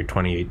in the year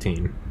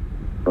 2018,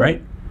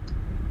 right?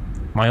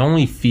 My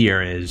only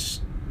fear is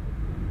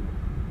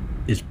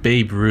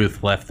Babe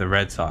Ruth left the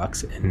Red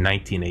Sox in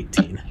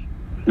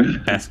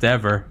 1918. Best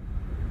ever.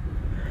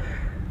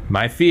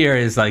 My fear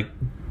is, like,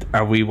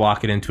 are we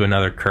walking into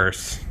another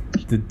curse?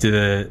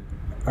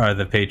 Are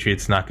the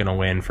Patriots not going to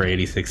win for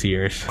 86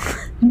 years?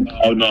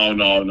 Oh, no.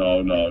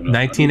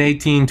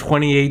 1918,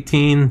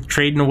 2018,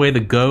 trading away the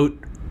GOAT.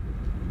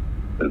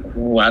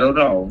 Oh, I don't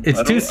know.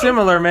 It's too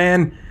similar,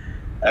 man.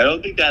 I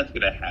don't think that's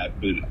going to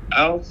happen.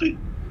 I don't think...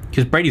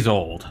 Because Brady's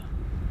old.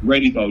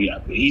 Yeah.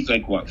 He's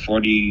like, what,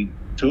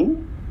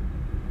 42?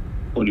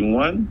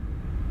 41?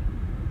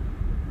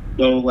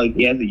 So, like,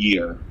 he has a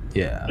year.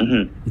 Yeah.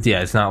 Mm-hmm.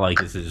 Yeah, it's not like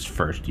this is his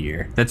first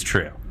year. That's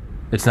true.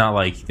 It's not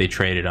like they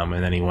traded him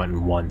and then he went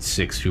and won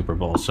 6 Super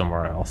Bowls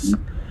somewhere else.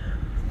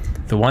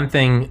 The one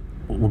thing,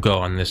 we'll go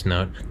on this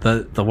note,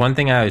 the one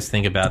thing I always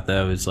think about,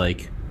 though, is,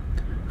 like,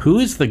 who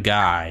is the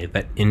guy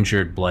that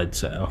injured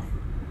Bledsoe?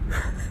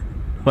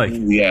 Like,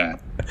 yeah.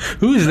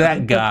 Who is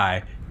that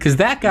guy? Because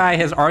that guy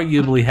has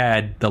arguably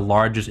had the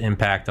largest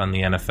impact on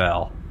the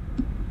NFL.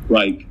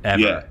 Like,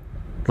 ever. Yeah.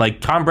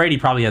 Like, Tom Brady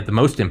probably had the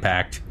most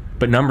impact,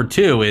 but number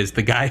 2 is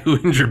the guy who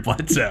injured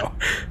Bledsoe.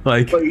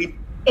 Like,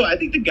 I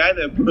think the guy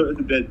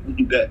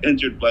that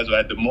injured Bledsoe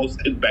had the most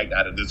impact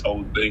out of this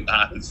whole thing,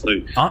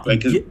 honestly.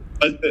 If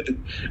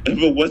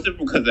it wasn't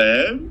because of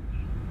him,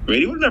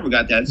 Brady would have never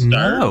got that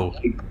start.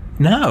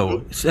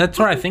 No. That's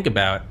what I think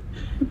about.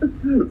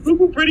 Look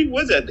who Brady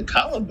was at the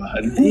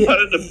Columbine. Who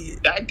wanted to be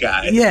that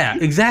guy? Yeah,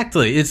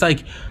 exactly. It's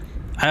like,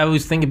 I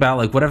always think about,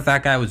 like, what if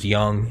that guy was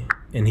young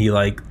and he,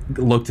 like,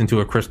 looked into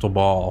a crystal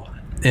ball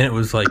and it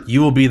was like,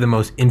 you will be the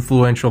most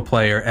influential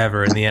player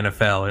ever in the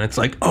NFL. And it's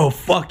like, oh,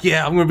 fuck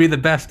yeah, I'm going to be the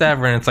best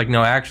ever. And it's like,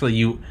 no, actually,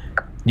 you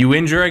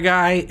injure a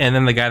guy and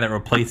then the guy that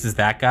replaces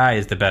that guy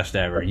is the best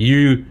ever.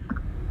 You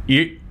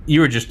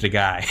were just a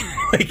guy.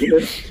 Like,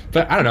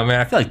 but I don't know,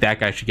 man. I feel like that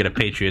guy should get a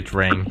Patriots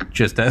ring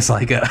just as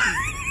like a...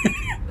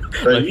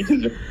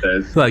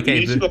 like,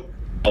 hey,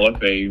 Hall of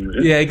Fame.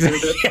 Yeah,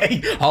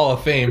 exactly. Hall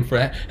of Fame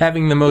for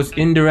having the most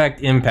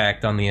indirect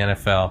impact on the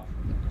NFL.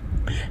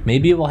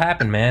 Maybe it will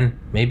happen, man.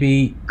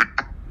 Maybe.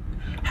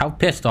 How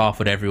pissed off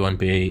would everyone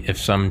be if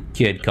some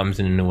kid comes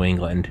into New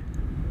England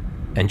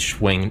and just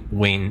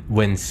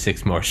wins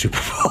 6 more Super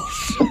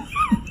Bowls?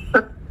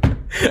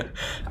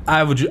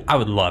 I would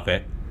love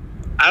it.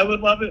 I would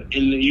love it,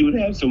 and you would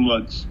have so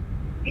much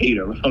hate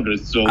around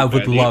us. So I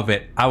would love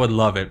it. I would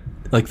love it.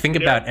 Like, think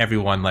about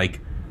everyone,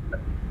 like,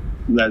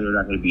 you guys are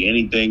not going to be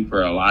anything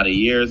for a lot of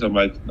years. I'm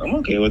like, I'm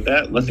okay with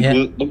that. Look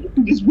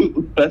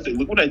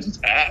what I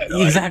just had.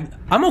 Exactly.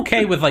 I'm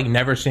okay with, like,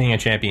 never seeing a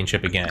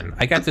championship again.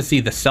 I got to see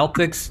the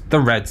Celtics, the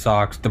Red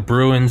Sox, the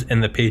Bruins,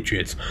 and the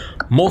Patriots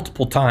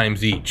multiple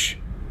times each.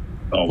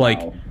 Oh,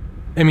 like, wow.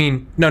 I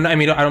mean, no, I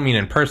mean, I don't mean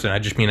in person. I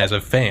just mean as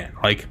a fan.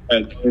 Like,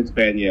 Knicks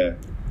fan, yeah.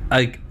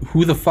 Like,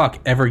 who the fuck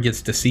ever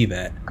gets to see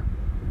that?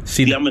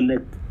 See, I'm a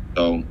Knicks,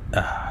 so.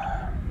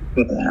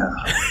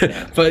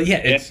 But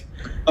yeah,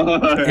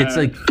 it's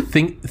like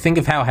think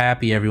of how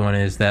happy everyone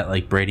is that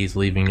like Brady's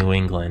leaving New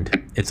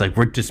England. It's like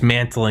we're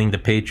dismantling the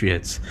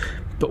Patriots.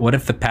 But what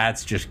if the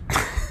Pats just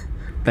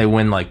they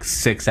win like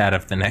 6 out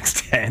of the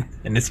next 10,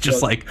 and it's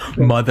just like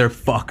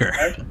motherfucker.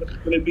 That's what it's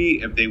gonna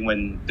be if they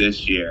win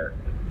this year.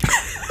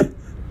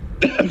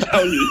 I'm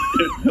telling you,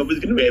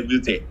 nobody's gonna be able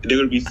to take. They're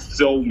gonna be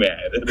so mad.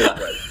 They're like,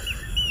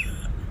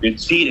 they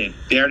cheated.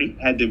 They already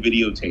had the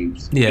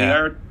videotapes.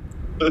 Yeah.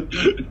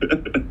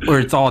 Or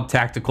it's all a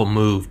tactical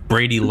move.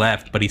 Brady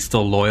left, but he's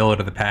still loyal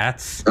to the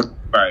Pats.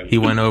 Right. He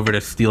went over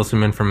to steal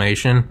some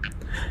information.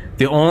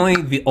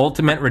 The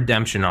ultimate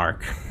redemption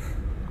arc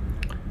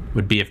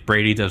would be if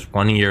Brady does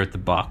 1 year at the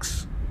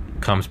Bucks,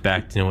 comes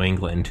back to New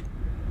England.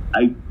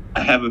 I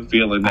have a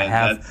feeling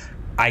that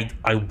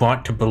I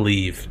want to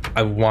believe.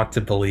 I want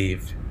to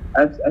believe.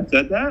 I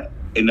said that,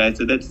 and I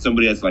said that to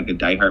somebody that's like a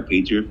diehard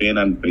Patriot fan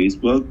on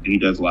Facebook. He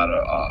does a lot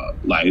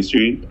of live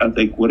stream. I was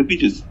like, what if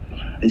he's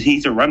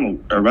a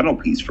rental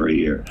piece for a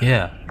year?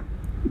 Yeah.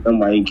 I'm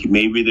like,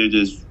 maybe they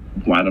just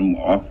want him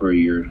off for a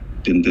year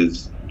than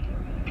just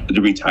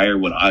to retire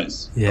with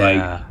us. Yeah.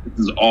 Like, this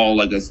is all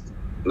like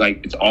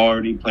it's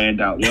already planned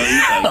out. You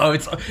know,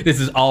 this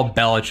is all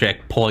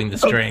Belichick pulling the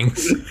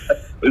strings.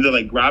 Is it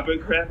like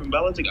Robert Kraft and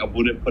Belichick? I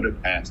wouldn't put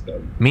it past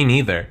them. Me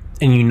neither.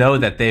 And you know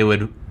that they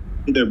would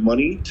their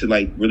money to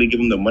like really give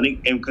them the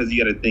money, and because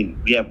you got to think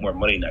we have more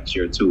money next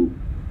year too.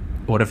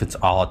 What if it's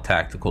all a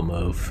tactical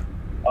move?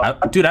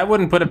 Dude, I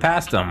wouldn't put it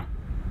past him.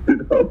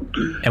 No.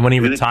 And when he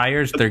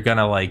retires, they're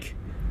gonna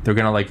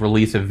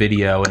release a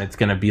video, and it's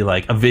gonna be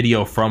like a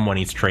video from when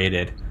he's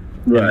traded.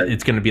 Right. And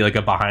it's gonna be like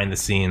a behind the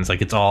scenes,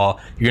 like it's all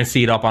you're gonna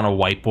see it up on a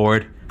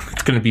whiteboard.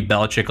 It's gonna be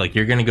Belichick, like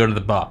you're gonna go to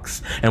the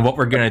Bucks, and what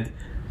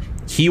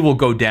he will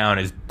go down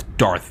as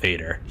Darth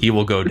Vader. He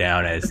will go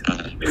down as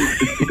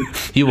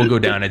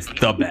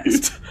the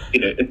best.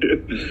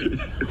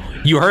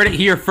 You heard it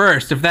here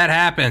first. If that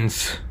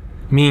happens,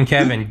 me and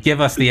Kevin,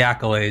 give us the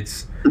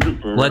accolades.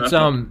 Let's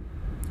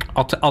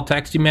I'll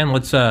text you, man.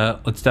 Let's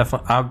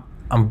definitely.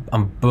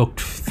 I'm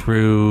booked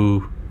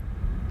through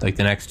like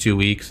the next 2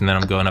 weeks, and then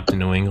I'm going up to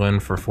New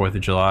England for 4th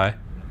of July.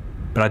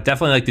 But I'd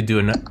definitely like to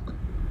do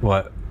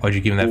what? Why'd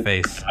you give me that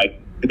face?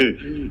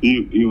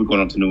 You were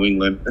going up to New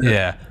England.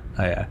 Yeah.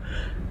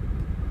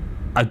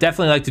 I'd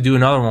definitely like to do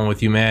another one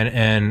with you, man,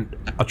 and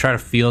I'll try to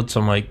field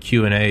some like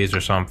Q&As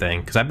or something,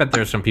 because I bet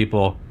there's some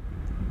people,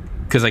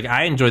 because like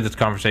I enjoyed this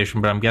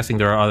conversation, but I'm guessing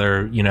there are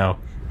other,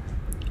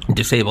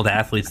 disabled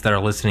athletes that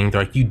are listening.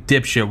 They're like, you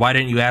dipshit, why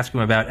didn't you ask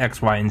him about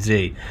X, Y, and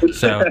Z?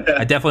 So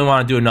I definitely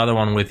want to do another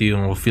one with you,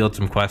 and we'll field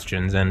some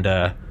questions, and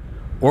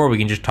or we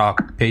can just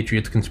talk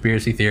Patriots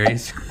conspiracy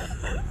theories.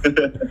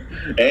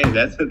 Hey,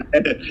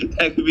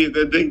 that could be a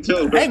good thing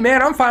too. Hey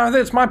man, I'm fine with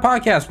it. It's my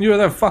podcast. Do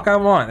whatever the fuck I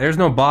want. There's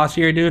no boss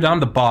here, dude.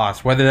 I'm the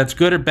boss. Whether that's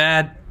good or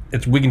bad,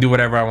 we can do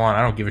whatever I want.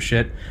 I don't give a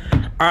shit.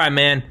 All right,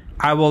 man.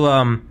 I will.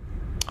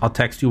 I'll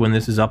text you when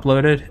this is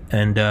uploaded.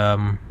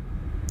 And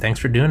thanks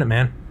for doing it,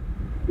 man.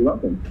 You're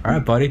welcome. All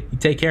right, buddy. You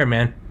take care,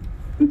 man.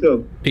 You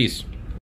too. Peace.